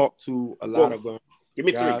do talk to a lot of give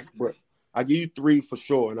me guys, 3. But I'll give you 3 for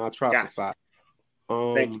sure, and I'll try for 5.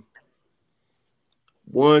 Thank you.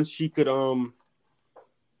 One, she could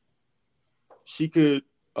she could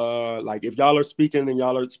like if y'all are speaking and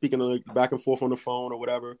y'all are speaking like back and forth on the phone or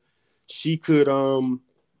whatever, she could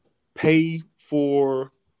pay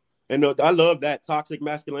for. And I love that toxic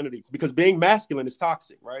masculinity, because being masculine is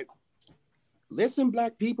toxic, right? Listen,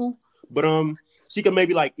 Black people, but she can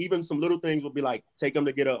maybe like even some little things would be like take him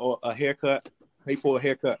to get a haircut, pay for a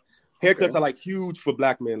haircut. Haircuts are like huge for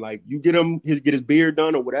Black men. Like you get him get his beard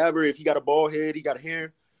done or whatever. If he got a bald head, he got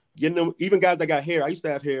hair. Getting them, even guys that got hair. I used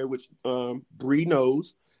to have hair, which Bree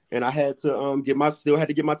knows, and I had to still had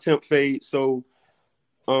to get my temp fade. So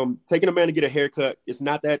taking a man to get a haircut, it's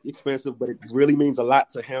not that expensive, but it really means a lot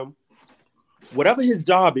to him. Whatever his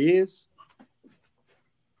job is,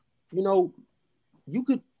 you know, you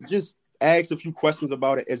could just ask a few questions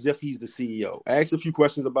about it as if he's the CEO. Ask a few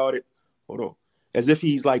questions about it. Hold on. As if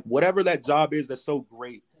he's like, whatever that job is that's so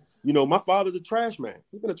great. You know, my father's a trash man.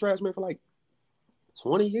 He's been a trash man for like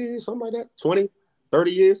 20 years, something like that. 20,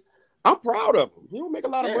 30 years. I'm proud of him. He don't make a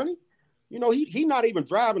lot of money. You know, he not even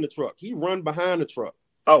driving the truck. He run behind the truck.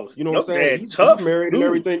 Oh, you know what I'm saying? He's tough, married and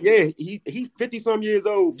everything. Yeah, he's 50 some years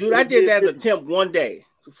old. Dude, I did that as a temp one day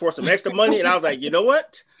for some extra money, and I was like, you know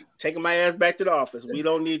what? Taking my ass back to the office. We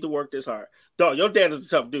don't need to work this hard. Dog, your dad is a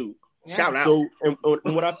tough dude. Yeah. Shout out. So, and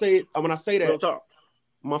when I say that,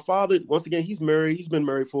 my father, once again, he's married. He's been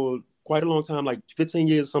married for quite a long time, like 15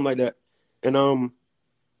 years, something like that. And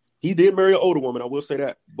he did marry an older woman. I will say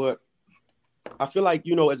that, but I feel like,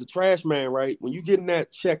 you know, as a trash man, right, when you getting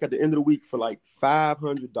that check at the end of the week for like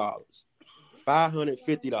 $500,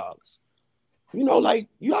 $550, you know, like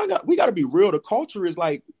we got to be real. The culture is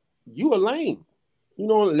like, you a lame, you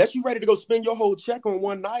know, unless you ready to go spend your whole check on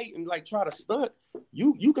one night and like try to stunt,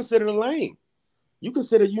 you consider a lame. You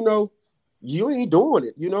consider, you know, you ain't doing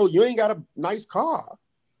it. You know, you ain't got a nice car.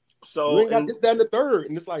 So you ain't got this, that, and the third.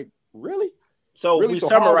 And it's like, really? So really, we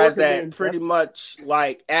summarize that pretty much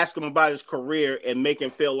like ask him about his career and make him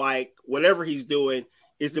feel like whatever he's doing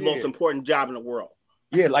is the most important job in the world.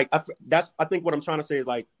 Yeah, like I think what I'm trying to say is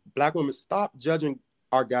like Black women, stop judging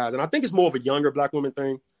our guys. And I think it's more of a younger Black woman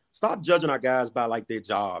thing. Stop judging our guys by like their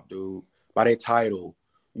job, dude, by their title.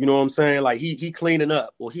 You know what I'm saying? Like he cleaning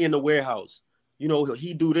up or he in the warehouse. You know,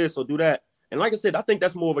 he do this or do that. And like I said, I think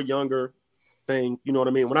that's more of a younger thing. You know what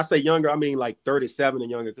I mean? When I say younger, I mean like 37 and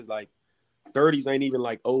younger, because like 30s ain't even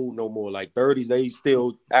like old no more. Like 30s, they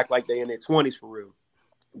still act like they in their 20s for real.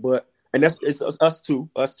 But and it's us too.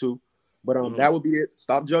 But that would be it.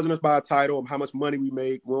 Stop judging us by a title of how much money we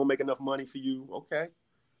make. We don't make enough money for you. Okay.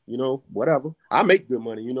 You know, whatever. I make good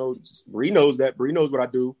money. You know, Bree knows that. Bree knows what I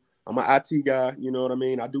do. I'm an IT guy. You know what I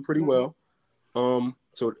mean? I do pretty well.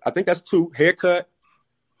 So I think that's 2. Haircut.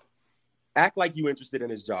 Act like you interested in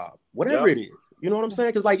his job. Whatever it is. You know what I'm saying?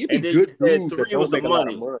 Because like, it'd be good dudes that don't make a lot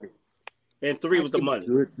of money. And 3 was the money.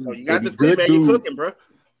 Good, so you got the 3, man. You cooking, bro.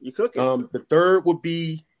 You cooking. The third would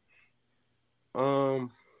be, I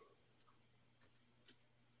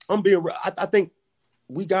think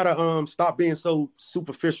we gotta stop being so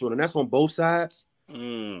superficial, and that's on both sides.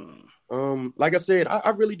 Like I said, I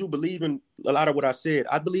really do believe in a lot of what I said.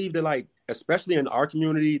 I believe that, like, especially in our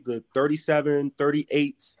community, the 37,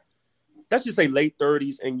 38, let's just say late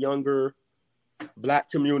 30s and younger Black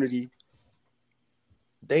community,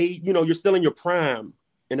 they, you know, you're still in your prime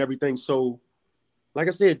and everything. So, like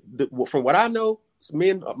I said, from what I know,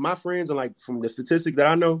 my friends, and like from the statistics that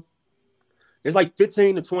I know, there's like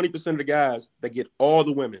 15 to 20% of the guys that get all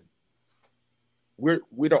the women. We're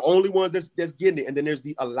the only ones that's getting it. And then there's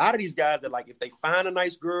a lot of these guys that, like, if they find a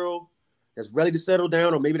nice girl that's ready to settle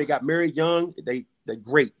down, or maybe they got married young, they're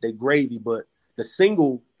great, they gravy. But the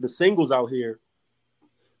singles out here,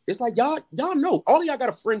 it's like y'all know, all of y'all got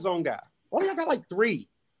a friend zone guy. All of y'all got like 3.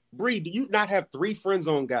 Bree, do you not have 3 friend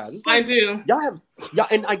zone guys? It's like, I do. Y'all,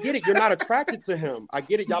 and I get it. You're not attracted to him. I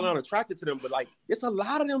get it. Y'all not attracted to them, but like, it's a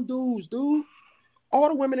lot of them dudes, dude. All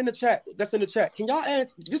the women in the chat, that's in the chat. Can y'all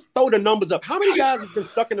just throw the numbers up? How many guys have been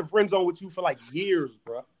stuck in the friend zone with you for like years,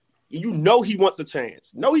 bro? You know he wants a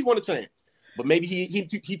chance. No, he wants a chance, but maybe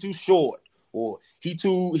he too short, or he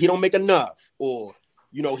don't make enough, or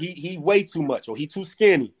you know he way too much, or he too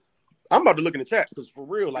skinny. I'm about to look in the chat, because for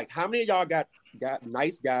real, like, how many of y'all got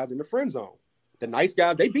nice guys in the friend zone? The nice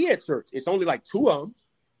guys, they be at church. It's only like 2 of them,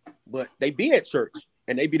 but they be at church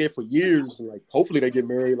and they be there for years. And like, hopefully they get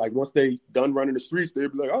married. Like, once they done running the streets, they'll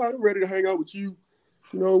be like, all right, I'm ready to hang out with you.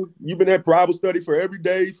 You know, you've been at Bible study for every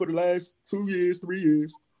day for the last 2 years, 3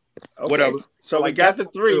 years. Okay. Whatever. So we got the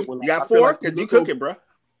 3. You got 4? Because you cooking, bro.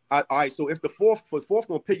 All right. So if the fourth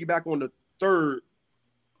gonna piggyback on the third,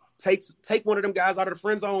 take one of them guys out of the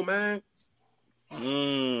friend zone, man.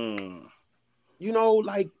 You know,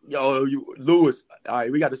 like, Lewis. All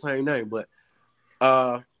right, we got the same name, but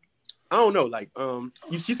I don't know. Like,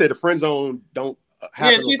 she said the friend zone don't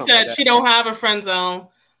happen. Yeah, she said she don't have a friend zone,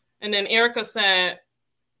 and then Erica said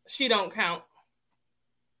she don't count.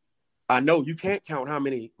 I know you can't count how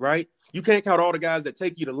many, right? You can't count all the guys that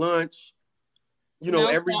take you to lunch. You know,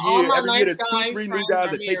 every year there's 2-3 new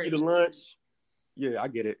guys that take you to lunch. Yeah, I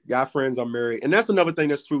get it. Guy friends are married. And that's another thing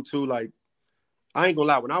that's true too. Like, I ain't gonna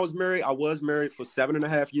lie. When I was married for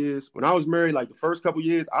 7.5 years. When I was married, like the first couple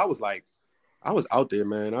years, I was out there,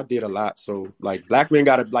 man. I did a lot. So like black men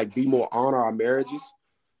gotta like be more honor our marriages.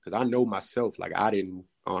 Cause I know myself, like I didn't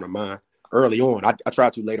honor mine early on. I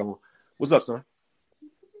tried to later on. What's up, son?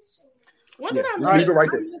 What did I miss? Leave it right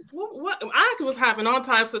there. What I was having all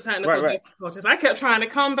types of technical difficulties. I kept trying to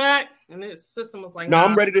come back, and the system was like, "No,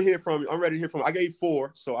 I'm ready to hear from you. I gave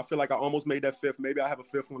 4, so I feel like I almost made that 5th. Maybe I have a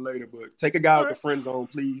 5th one later. But take a guy with the friend zone,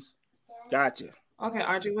 please." Gotcha. Okay,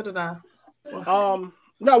 RG, what did I?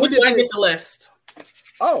 No, we did. I get the list.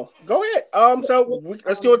 Oh, go ahead.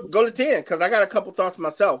 Let's do it. Go to 10 because I got a couple thoughts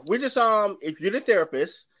myself. We just if you're the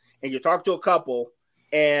therapist and you talk to a couple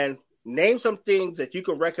and name some things that you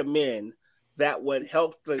could recommend that would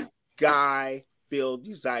help the guy feel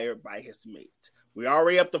desired by his mate. We're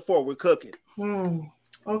already up to 4. We're cooking.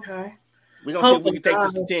 Okay. We're going to see if we can take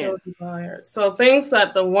this to 10. So things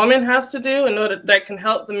that the woman has to do in order that can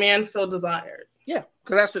help the man feel desired. Yeah,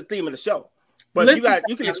 because that's the theme of the show. But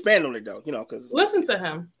you can expand on it, though, because listen to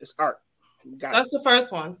him. It's art. That's the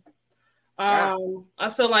first one. I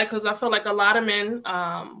feel like a lot of men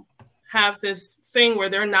have this thing where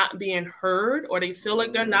they're not being heard or they feel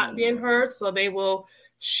like they're not being heard. So they will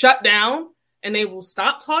shut down and they will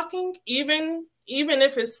stop talking, even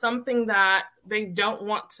if it's something that they don't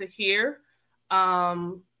want to hear.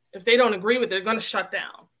 If they don't agree with it, they're going to shut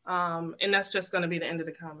down. And that's just going to be the end of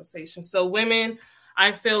the conversation. So women,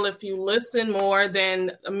 I feel if you listen more,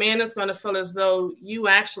 then a man is going to feel as though you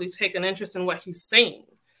actually take an interest in what he's saying.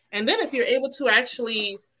 And then if you're able to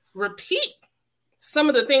actually repeat some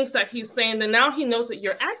of the things that he's saying, then now he knows that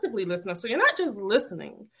you're actively listening. So you're not just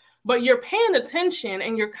listening, but you're paying attention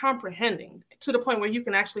and you're comprehending to the point where you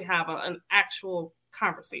can actually have an actual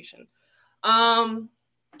conversation. Compliment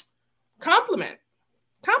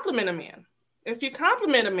a man. If you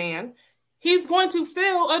compliment a man, he's going to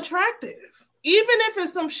feel attractive. Even if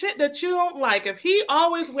it's some shit that you don't like, if he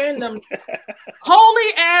always wearing them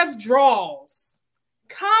holy ass drawers,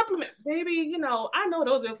 compliment, baby. I know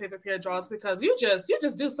those are your favorite pair of drawers because you just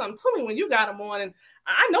do something to me when you got them on, and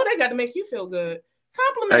I know they got to make you feel good.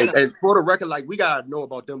 Compliment them. And for the record, like we gotta know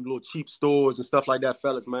about them little cheap stores and stuff like that,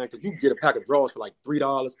 fellas, man. Because you can get a pack of drawers for like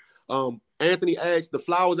 $3. Anthony asked the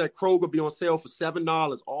flowers at Kroger be on sale for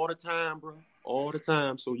 $7 all the time, bro, all the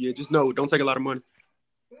time. So yeah, just know, don't take a lot of money.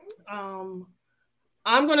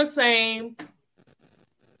 I'm gonna say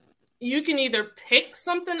you can either pick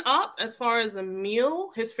something up as far as a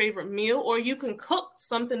meal, his favorite meal, or you can cook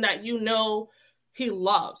something that you know he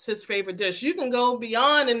loves, his favorite dish. You can go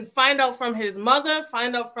beyond and find out from his mother,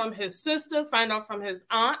 find out from his sister, find out from his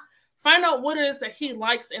aunt, find out what it is that he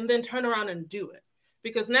likes, and then turn around and do it.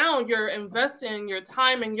 Because now you're investing your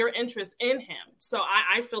time and your interest in him. So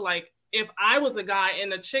I feel like if I was a guy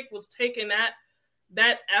and a chick was taking that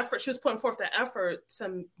effort, she was putting forth the effort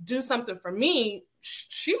to do something for me,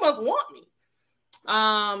 she must want me.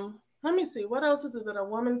 Let me see. What else is it that a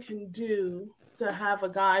woman can do to have a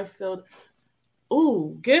guy feel?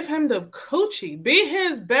 Ooh, give him the coochie. Be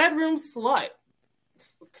his bedroom slut.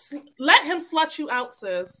 Let him slut you out,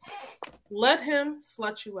 sis. Let him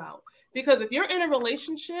slut you out. Because if you're in a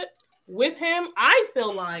relationship with him, I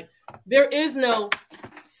feel like there is no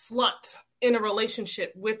slut in a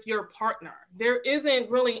relationship with your partner. There isn't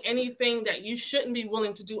really anything that you shouldn't be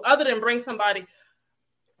willing to do other than bring somebody.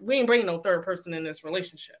 We ain't bringing no third person in this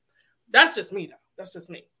relationship. That's just me, though. That's just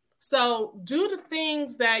me. So do the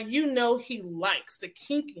things that you know he likes, the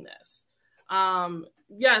kinkiness.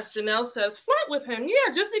 Yes, Janelle says, flirt with him.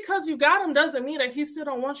 Yeah, just because you got him doesn't mean that he still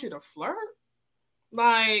don't want you to flirt.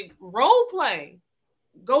 Like, role play.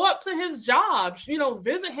 Go up to his job,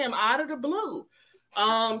 visit him out of the blue.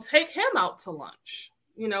 Take him out to lunch,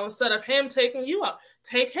 instead of him taking you out.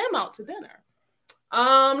 Take him out to dinner.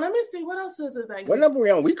 Let me see. What else is it? What number are we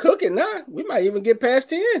on? We cooking now. We might even get past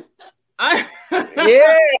 10.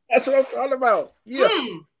 Yeah, that's what I'm talking about. Yeah.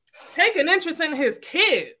 Take an interest in his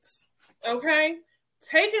kids. Okay?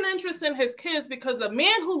 Take an interest in his kids, because a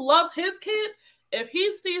man who loves his kids, if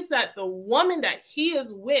he sees that the woman that he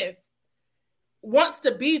is with wants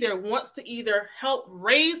to be there, wants to either help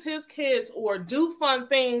raise his kids or do fun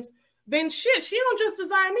things, then shit, she don't just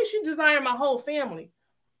desire me, she desire my whole family.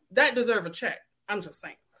 That deserve a check. I'm just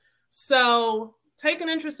saying. So take an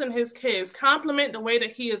interest in his kids, compliment the way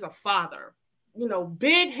that he is a father,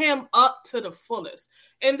 big him up to the fullest.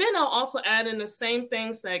 And then I'll also add in the same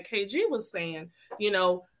things that KG was saying,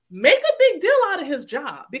 make a big deal out of his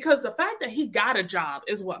job, because the fact that he got a job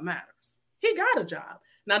is what matters. He got a job.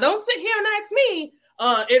 Now, don't sit here and ask me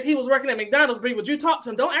if he was working at McDonald's, Bree, would you talk to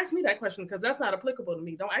him? Don't ask me that question, because that's not applicable to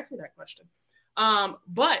me. Don't ask me that question.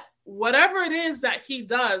 But whatever it is that he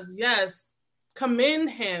does, yes, commend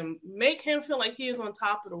him, make him feel like he is on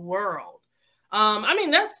top of the world.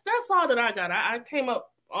 That's all that I got. I came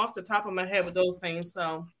up off the top of my head with those things.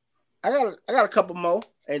 So I got a couple more,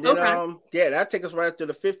 and then that'll take us right up to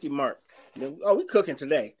the 50 mark. We cooking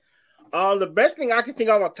today. The best thing I can think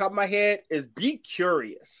of on top of my head is be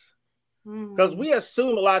curious, because we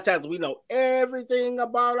assume a lot of times we know everything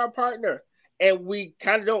about our partner, and we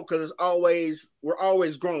kind of don't, because we're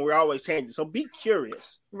always growing, we're always changing. So be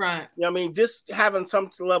curious, right? Just having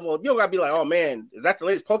some level of, you don't gotta be like, oh man, is that the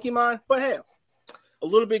latest Pokemon? But hell, a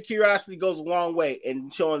little bit of curiosity goes a long way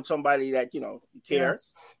in showing somebody that you care.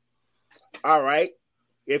 Yes. All right,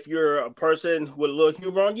 if you're a person with a little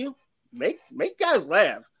humor on you, make guys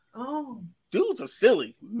laugh. Oh, dudes are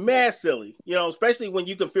silly, mad silly. Especially when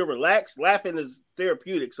you can feel relaxed. Laughing is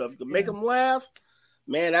therapeutic. So if you can make them laugh,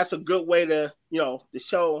 man, that's a good way to to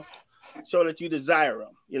show that you desire them.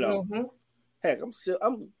 Mm-hmm. Heck, I'm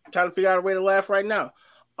trying to figure out a way to laugh right now.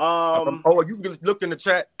 You can look in the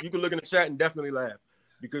chat. You can look in the chat and definitely laugh,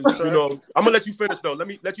 because I'm gonna let you finish though. Let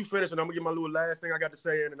me let you finish, and I'm gonna get my little last thing I got to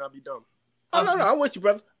say in, and I'll be done. Oh no, I'm with you,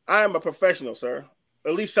 brother. I am a professional, sir.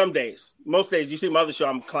 At least some days. Most days, you see my other show,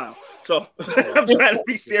 I'm a clown. So I'm trying to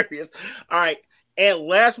be serious. All right. And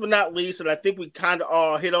last but not least, and I think we kind of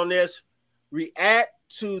all hit on this, react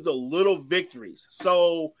to the little victories.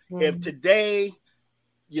 So if today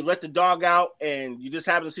you let the dog out and you just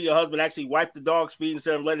happen to see your husband actually wipe the dog's feet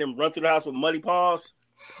instead of letting him run through the house with muddy paws,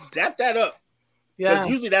 dap that up. Because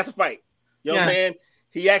usually that's a fight. You know what I'm saying?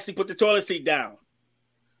 He actually put the toilet seat down.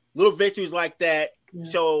 Little victories like that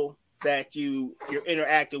show that you're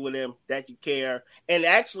interacting with him, that you care. And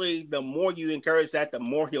actually, the more you encourage that, the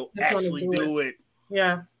more he'll actually do it.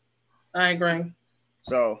 Yeah, I agree.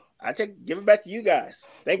 So I give it back to you guys.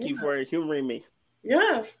 Thank you for humoring me.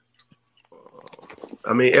 Yes.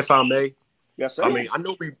 If I may. Yes, sir. I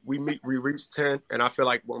know we reached 10, and I feel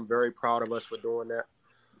like I'm very proud of us for doing that.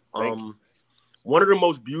 One of the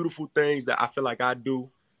most beautiful things that I feel like I do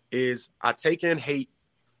is I take in hate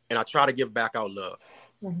and I try to give back out love.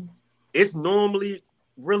 Mm-hmm. It's normally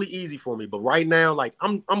really easy for me, but right now, like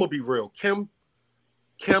I'm gonna be real. Kim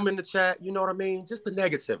in the chat, you know what I mean? Just the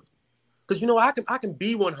negativity, because I can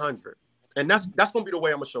be 100, and that's gonna be the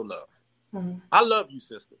way I'm gonna show love. Mm-hmm. I love you,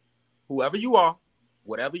 sister. Whoever you are,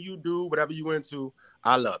 whatever you do, whatever you into,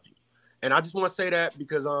 I love you. And I just want to say that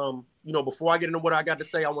because before I get into what I got to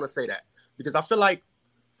say, I want to say that because I feel like,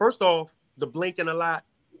 first off, the blinking a lot.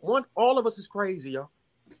 All of us is crazy, yo.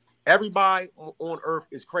 Everybody on earth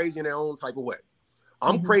is crazy in their own type of way.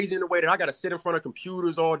 I'm crazy in the way that I got to sit in front of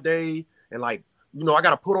computers all day and I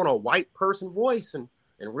got to put on a white person voice and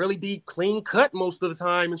really be clean cut most of the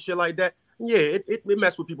time and shit like that. Yeah, it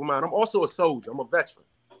mess with people's mind. I'm also a soldier. I'm a veteran.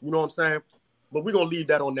 You know what I'm saying? But we're going to leave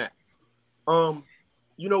that on that.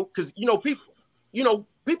 Because,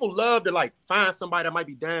 people love to find somebody that might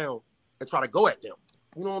be down and try to go at them.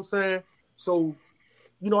 You know what I'm saying? So,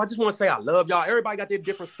 I just want to say I love y'all. Everybody got their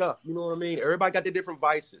different stuff. You know what I mean? Everybody got their different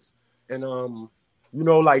vices. And, I ain't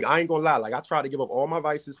going to lie. I tried to give up all my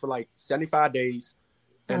vices for 75 days.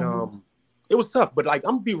 And it was tough. But, I'm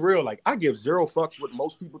going to be real. I give zero fucks what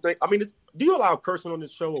most people think. I mean, do you allow cursing on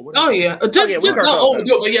this show or whatever? Oh, yeah. Just don't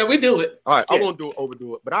overdo it. Yeah, we do it. All right. Yeah. I won't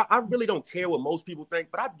overdo it. But I really don't care what most people think.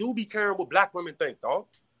 But I do be caring what black women think, dog.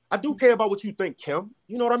 I do care about what you think, Kim.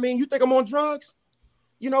 You know what I mean? You think I'm on drugs?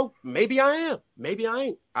 Maybe I am. Maybe I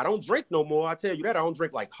ain't. I don't drink no more. I tell you that. I don't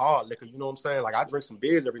drink hard liquor. You know what I'm saying? I drink some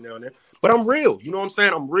beers every now and then. But I'm real. You know what I'm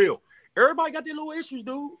saying? I'm real. Everybody got their little issues,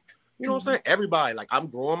 dude. You know what I'm saying? Everybody. I'm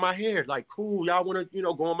growing my hair. Cool. Y'all want to,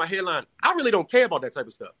 go on my hairline. I really don't care about that type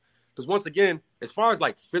of stuff. Because once again, as far as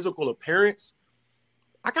physical appearance,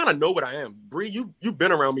 I kind of know what I am. Bree, you've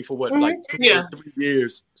been around me for what? 2 or 3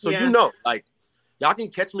 years. So y'all can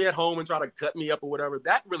catch me at home and try to cut me up or whatever.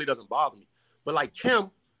 That really doesn't bother me. But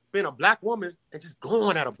Kim, being a black woman and just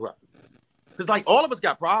going at a brother, because all of us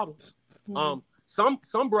got problems.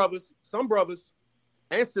 Some brothers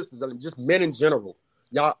and sisters, just men in general.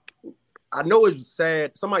 Y'all, I know it's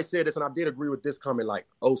sad. Somebody said this, and I did agree with this comment.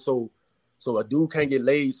 So a dude can't get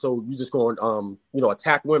laid, so you just going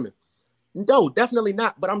attack women. No, definitely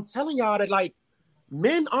not. But I'm telling y'all that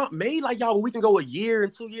men aren't made like y'all where we can go a year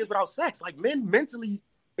and 2 years without sex. Men mentally,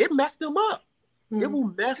 it messed them up. it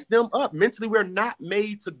will mess them up. Mentally, we're not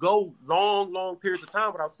made to go long periods of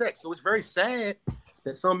time without sex. So it's very sad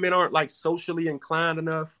that some men aren't like socially inclined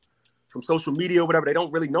enough from social media or whatever. They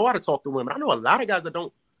don't really know how to talk to women. I know a lot of guys that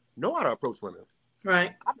don't know how to approach women.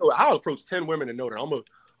 Right. I'll approach 10 women and know that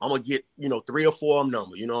I'm gonna get 3 or 4 of them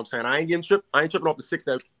number. You know what I'm saying? I ain't tripping off the 6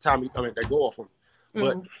 that time that go off on me.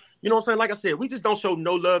 But you know what I'm saying? Like I said, we just don't show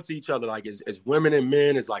no love to each other. Like as women and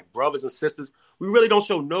men, as like brothers and sisters, we really don't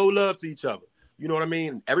show no love to each other. You know what I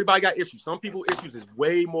mean? Everybody got issues. Some people issues is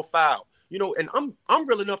way more foul. And I'm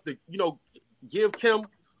real enough to, give Kim,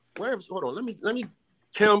 hold on, let me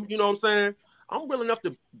Kim, you know what I'm saying? I'm real enough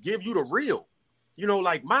to give you the real.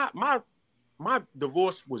 Like my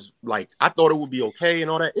divorce was like, I thought it would be okay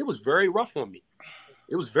and all that. It was very rough on me.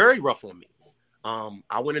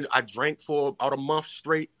 I went in, I drank for about a month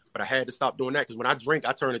straight, but I had to stop doing that because when I drink,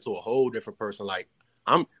 I turn into a whole different person. Like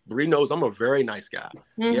Bree knows I'm a very nice guy.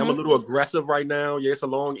 Mm-hmm. Yeah, I'm a little aggressive right now. Yeah, it's a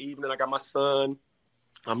long evening. I got my son.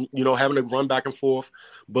 I'm, having to run back and forth.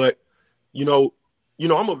 But,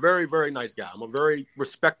 I'm a very, very nice guy. I'm a very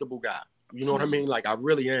respectable guy. You know what I mean? Like, I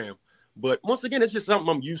really am. But once again, it's just something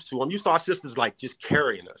I'm used to. I'm used to our sisters, like, just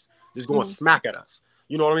carrying us, just going smack at us.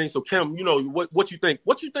 You know what I mean? So, Kim, what you think?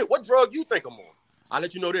 What drug you think I'm on? I'll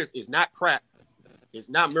let you know this. It's not crack. It's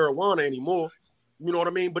not marijuana anymore. You know what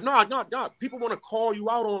I mean? But no. People want to call you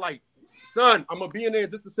out on like, son, I'm going to be in there in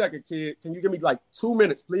just a second, kid. Can you give me like 2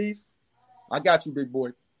 minutes, please? I got you, big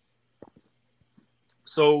boy.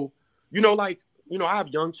 So, I have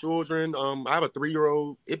young children. I have a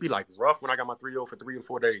 3-year-old. It'd be like rough when I got my 3-year-old for 3 and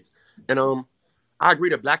 4 days. And I agree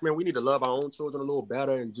that black men, we need to love our own children a little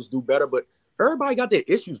better and just do better. But everybody got their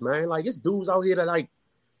issues, man. Like, it's dudes out here that like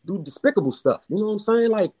do despicable stuff. You know what I'm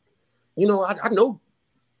saying? Like, I know.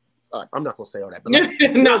 I'm not gonna say all that, but like,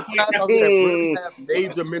 guys out here that really have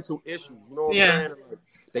major mental issues. You know what I'm saying? Like,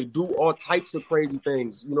 they do all types of crazy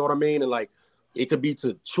things. You know what I mean? And like, it could be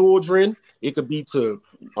to children, it could be to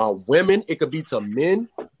women, it could be to men.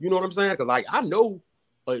 You know what I'm saying? Because like, I know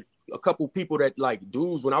a couple people that like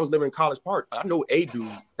dudes. When I was living in College Park, I know a dude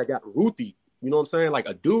that got Ruthie. You know what I'm saying? Like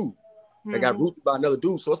a dude that got Ruthie by another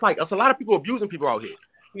dude. So it's like it's a lot of people abusing people out here.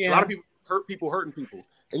 Yeah. A lot of people hurting people.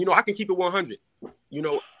 And I can keep it 100.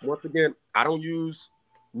 Once again, I don't use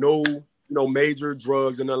no major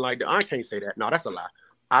drugs and nothing like that. I can't say that. No, that's a lie.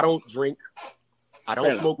 I don't drink. I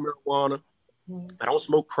don't smoke marijuana. I don't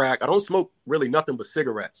smoke crack. I don't smoke really nothing but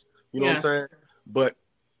cigarettes. You know what I'm saying? But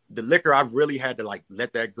the liquor, I've really had to like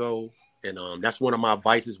let that go. And that's one of my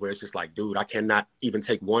vices where it's just like, dude, I cannot even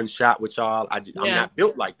take one shot with y'all. I'm not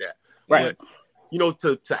built like that. Right. But,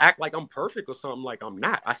 to act like I'm perfect or something, like I'm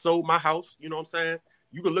not. I sold my house. You know what I'm saying?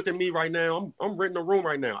 You can look at me right now. I'm renting a room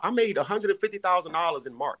right now. I made $150,000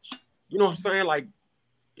 in March. You know what I'm saying? Like,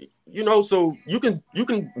 so you can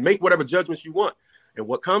make whatever judgments you want. And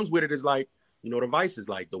what comes with it is like, the vices,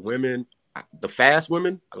 like the women, the fast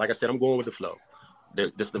women. Like I said, I'm going with the flow.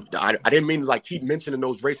 I didn't mean to like keep mentioning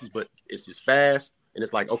those races, but it's just fast. And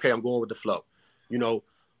it's like, okay, I'm going with the flow.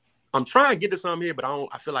 I'm trying to get to something here, but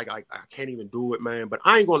I feel like I can't even do it, man. But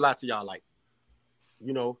I ain't gonna lie to y'all, like,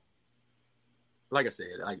 like I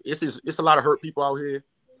said, like it's a lot of hurt people out here,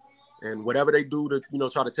 and whatever they do to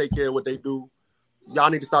try to take care of what they do, y'all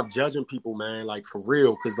need to stop judging people, man. Like for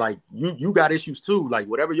real, because like you got issues too. Like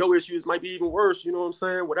whatever your issues might be even worse. You know what I'm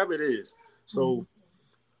saying? Whatever it is. So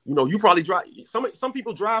you probably drive. Some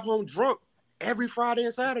people drive home drunk every Friday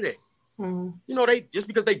and Saturday. They just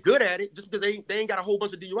because they good at it, just because they ain't got a whole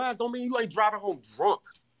bunch of DUIs, don't mean you ain't driving home drunk.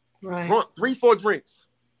 Right. Drunk, 3-4 drinks.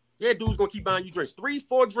 Yeah, dude's gonna keep buying you drinks.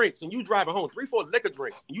 3-4 drinks and you driving home. 3-4 liquor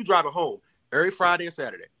drinks and you driving home every Friday and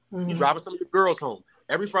Saturday. You driving some of your girls home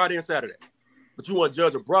every Friday and Saturday. But you want to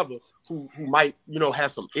judge a brother who might,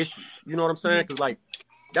 have some issues. You know what I'm saying? Because like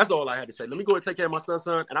that's all I had to say. Let me go and take care of my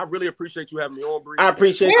son. And I really appreciate you having me on, Bree. I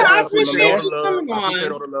appreciate I appreciate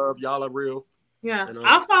all the love. Y'all are real. Yeah, and,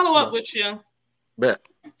 I'll follow up with you. Bet.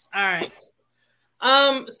 All right.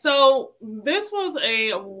 So this was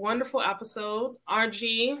a wonderful episode.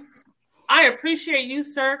 RG, I appreciate you,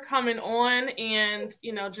 sir, coming on and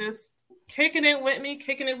just kicking it with me,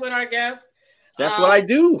 kicking it with our guests. That's what I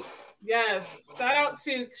do. Yes. Shout out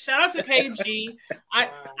to KG. I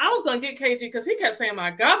was gonna get KG because he kept saying my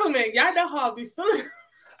government. Y'all know how I be feeling.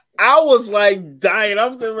 I was like dying.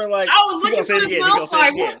 I'm sitting there like I was looking for his mouth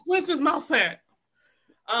like, what's his mouth saying?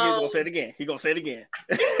 He's gonna say it again. He's gonna say it again.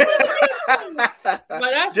 But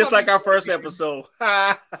that's just like our first episode.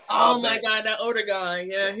 Oh my God, that older guy.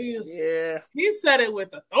 Yeah, he said it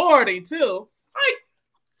with authority too. It's like,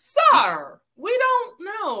 sir, we don't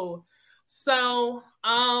know. So,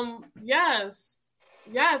 yes,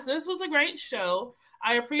 this was a great show.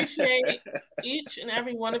 I appreciate each and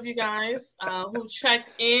every one of you guys who checked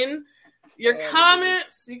in. Your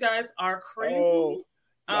comments, you guys are crazy. Oh,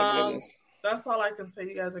 my goodness. That's all I can say.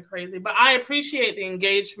 You guys are crazy. But I appreciate the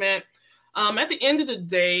engagement. At the end of the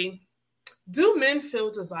day, do men feel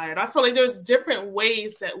desired? I feel like there's different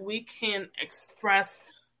ways that we can express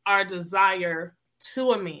our desire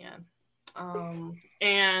to a man.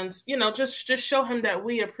 And, just show him that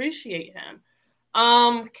we appreciate him.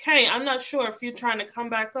 Kay, I'm not sure if you're trying to come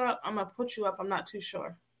back up. I'm going to put you up. I'm not too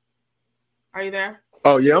sure. Are you there?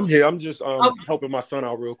 Oh, yeah, I'm here. I'm just helping my son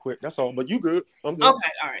out real quick. That's all. But you good. I'm good. Okay,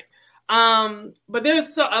 all right. But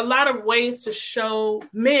there's a lot of ways to show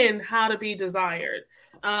men how to be desired.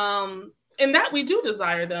 And that we do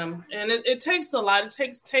desire them. And it takes a lot. It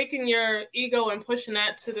takes taking your ego and pushing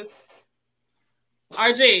that to the...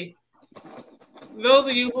 RG, those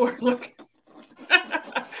of you who are looking...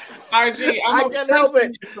 RG, I can't help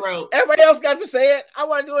it. Everybody else got to say it. I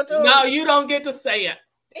want to do it too. No, you don't get to say it.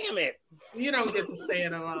 Damn it. You don't get to say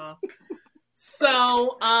it at all.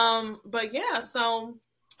 So, but yeah, so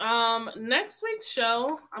next week's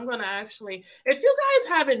show, I'm going to actually, if you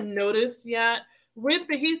guys haven't noticed yet, with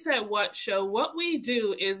the He Said What show, what we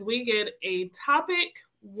do is we get a topic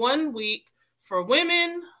one week for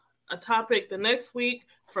women, a topic the next week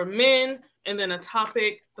for men, and then a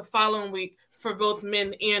topic the following week for both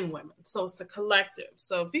men and women. So it's a collective.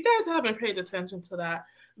 So if you guys haven't paid attention to that,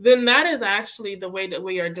 then that is actually the way that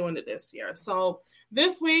we are doing it this year. So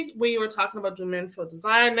this week, we were talking about do men feel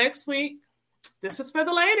desire. Next week, this is for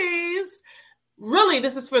the ladies. Really,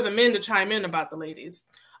 this is for the men to chime in about the ladies.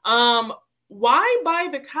 Why buy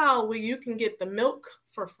the cow where you can get the milk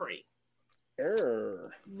for free?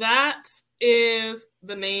 That is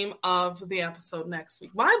the name of the episode next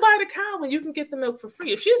week. Why buy the cow when you can get the milk for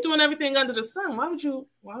free? If she's doing everything under the sun, why would you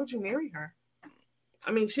marry her?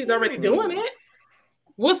 I mean, she's already doing it.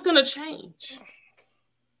 What's going to change?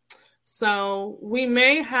 So we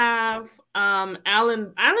may have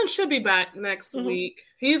Alan. Alan should be back next week.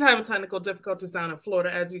 He's having technical difficulties down in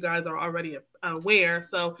Florida, as you guys are already aware.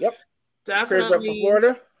 So definitely. Prayers up for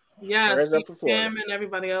Florida. Yes, keep him and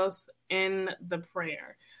everybody else in the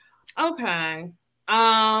prayer. Okay.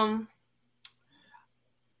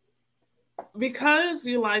 Because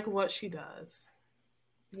you like what she does.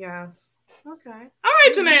 Yes. Okay. All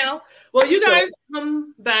right, Janelle. Well, you guys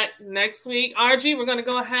come back next week. RG, we're going to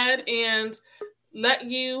go ahead and let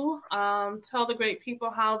you tell the great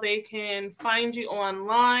people how they can find you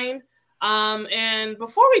online. And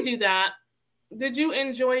before we do that, did you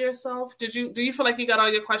enjoy yourself? Do you feel like you got all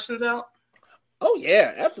your questions out? Oh,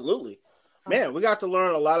 yeah, absolutely. Man, we got to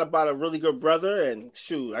learn a lot about a really good brother, and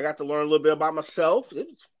shoot, I got to learn a little bit about myself.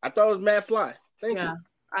 I thought it was mad fly. Thank you.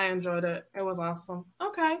 I enjoyed it. It was awesome.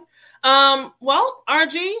 Okay. Well,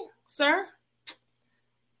 RG, sir,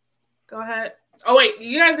 go ahead. Oh, wait,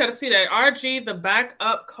 you guys got to see that. RG, the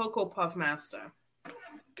backup Cocoa Puff Master.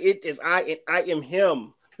 It is I am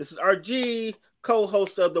him. This is RG,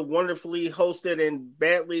 co-host of the wonderfully hosted and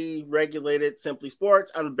badly regulated Simply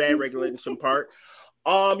Sports. I'm the bad regulation part.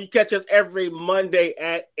 You catch us every Monday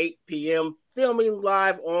at 8 p.m. filming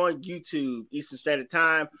live on YouTube, Eastern Standard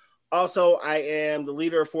Time. Also, I am the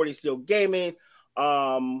leader of 40 Steel Gaming.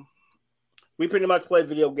 We pretty much play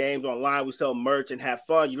video games online. We sell merch and have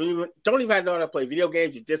fun. You don't even have to know how to play video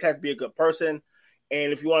games. You just have to be a good person.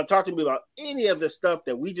 And if you want to talk to me about any of the stuff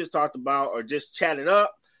that we just talked about or just chat it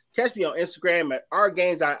up, catch me on Instagram at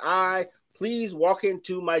rgames.ii. Please walk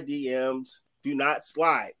into my DMs. Do not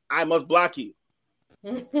slide. I must block you.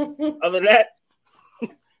 Other than that,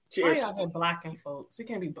 cheers. Why y'all been blocking folks? You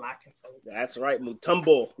can't be blocking folks. That's right,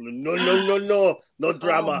 Mutombo. No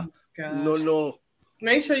drama. No.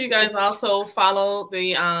 Make sure you guys also follow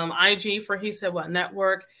the IG for He Said What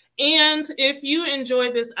Network. And if you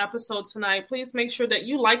enjoyed this episode tonight, please make sure that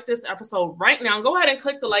you like this episode right now. Go ahead and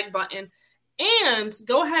click the like button and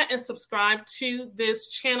go ahead and subscribe to this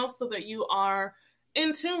channel so that you are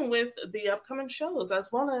in tune with the upcoming shows, as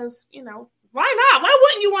well as, why not? Why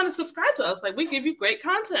wouldn't you want to subscribe to us? Like, we give you great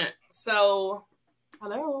content. So,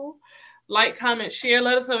 hello. Like, comment, share.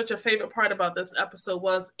 Let us know what your favorite part about this episode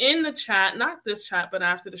was in the chat. Not this chat, but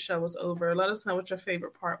after the show was over. Let us know what your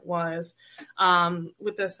favorite part was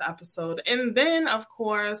with this episode. And then, of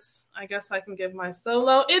course, I guess I can give my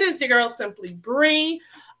solo. It is your girl, Simply Bree.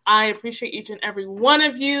 I appreciate each and every one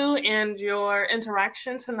of you and your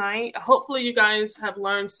interaction tonight. Hopefully you guys have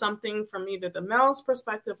learned something from either the male's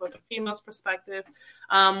perspective or the female's perspective.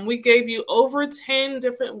 We gave you over 10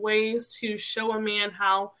 different ways to show a man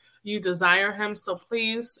how you desire him. So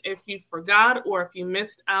please, if you forgot or if you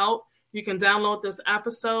missed out, you can download this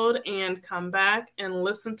episode and come back and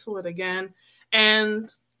listen to it again. and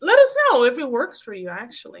let us know if it works for you,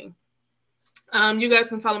 actually. You guys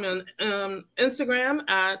can follow me on Instagram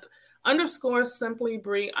at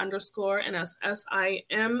 _simplybree_ and that's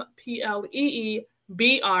SIMPLEEBREE_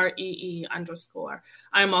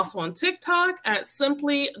 I'm also on TikTok at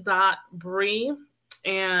simply.bree.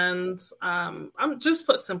 And I'm just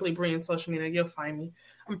put Simply Bree in social media. You'll find me.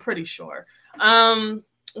 I'm pretty sure.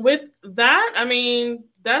 With that, I mean,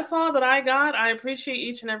 that's all that I got. I appreciate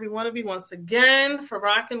each and every one of you once again for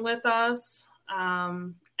rocking with us.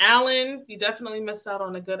 Alan, you definitely missed out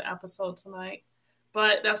on a good episode tonight,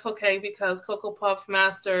 but that's okay because Cocoa Puff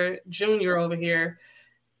Master Jr. over here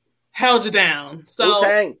held you down. So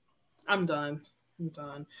Wu-Tang. I'm done.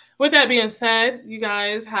 With that being said, you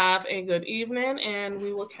guys have a good evening, and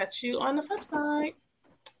we will catch you on the flip side.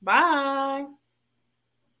 Bye.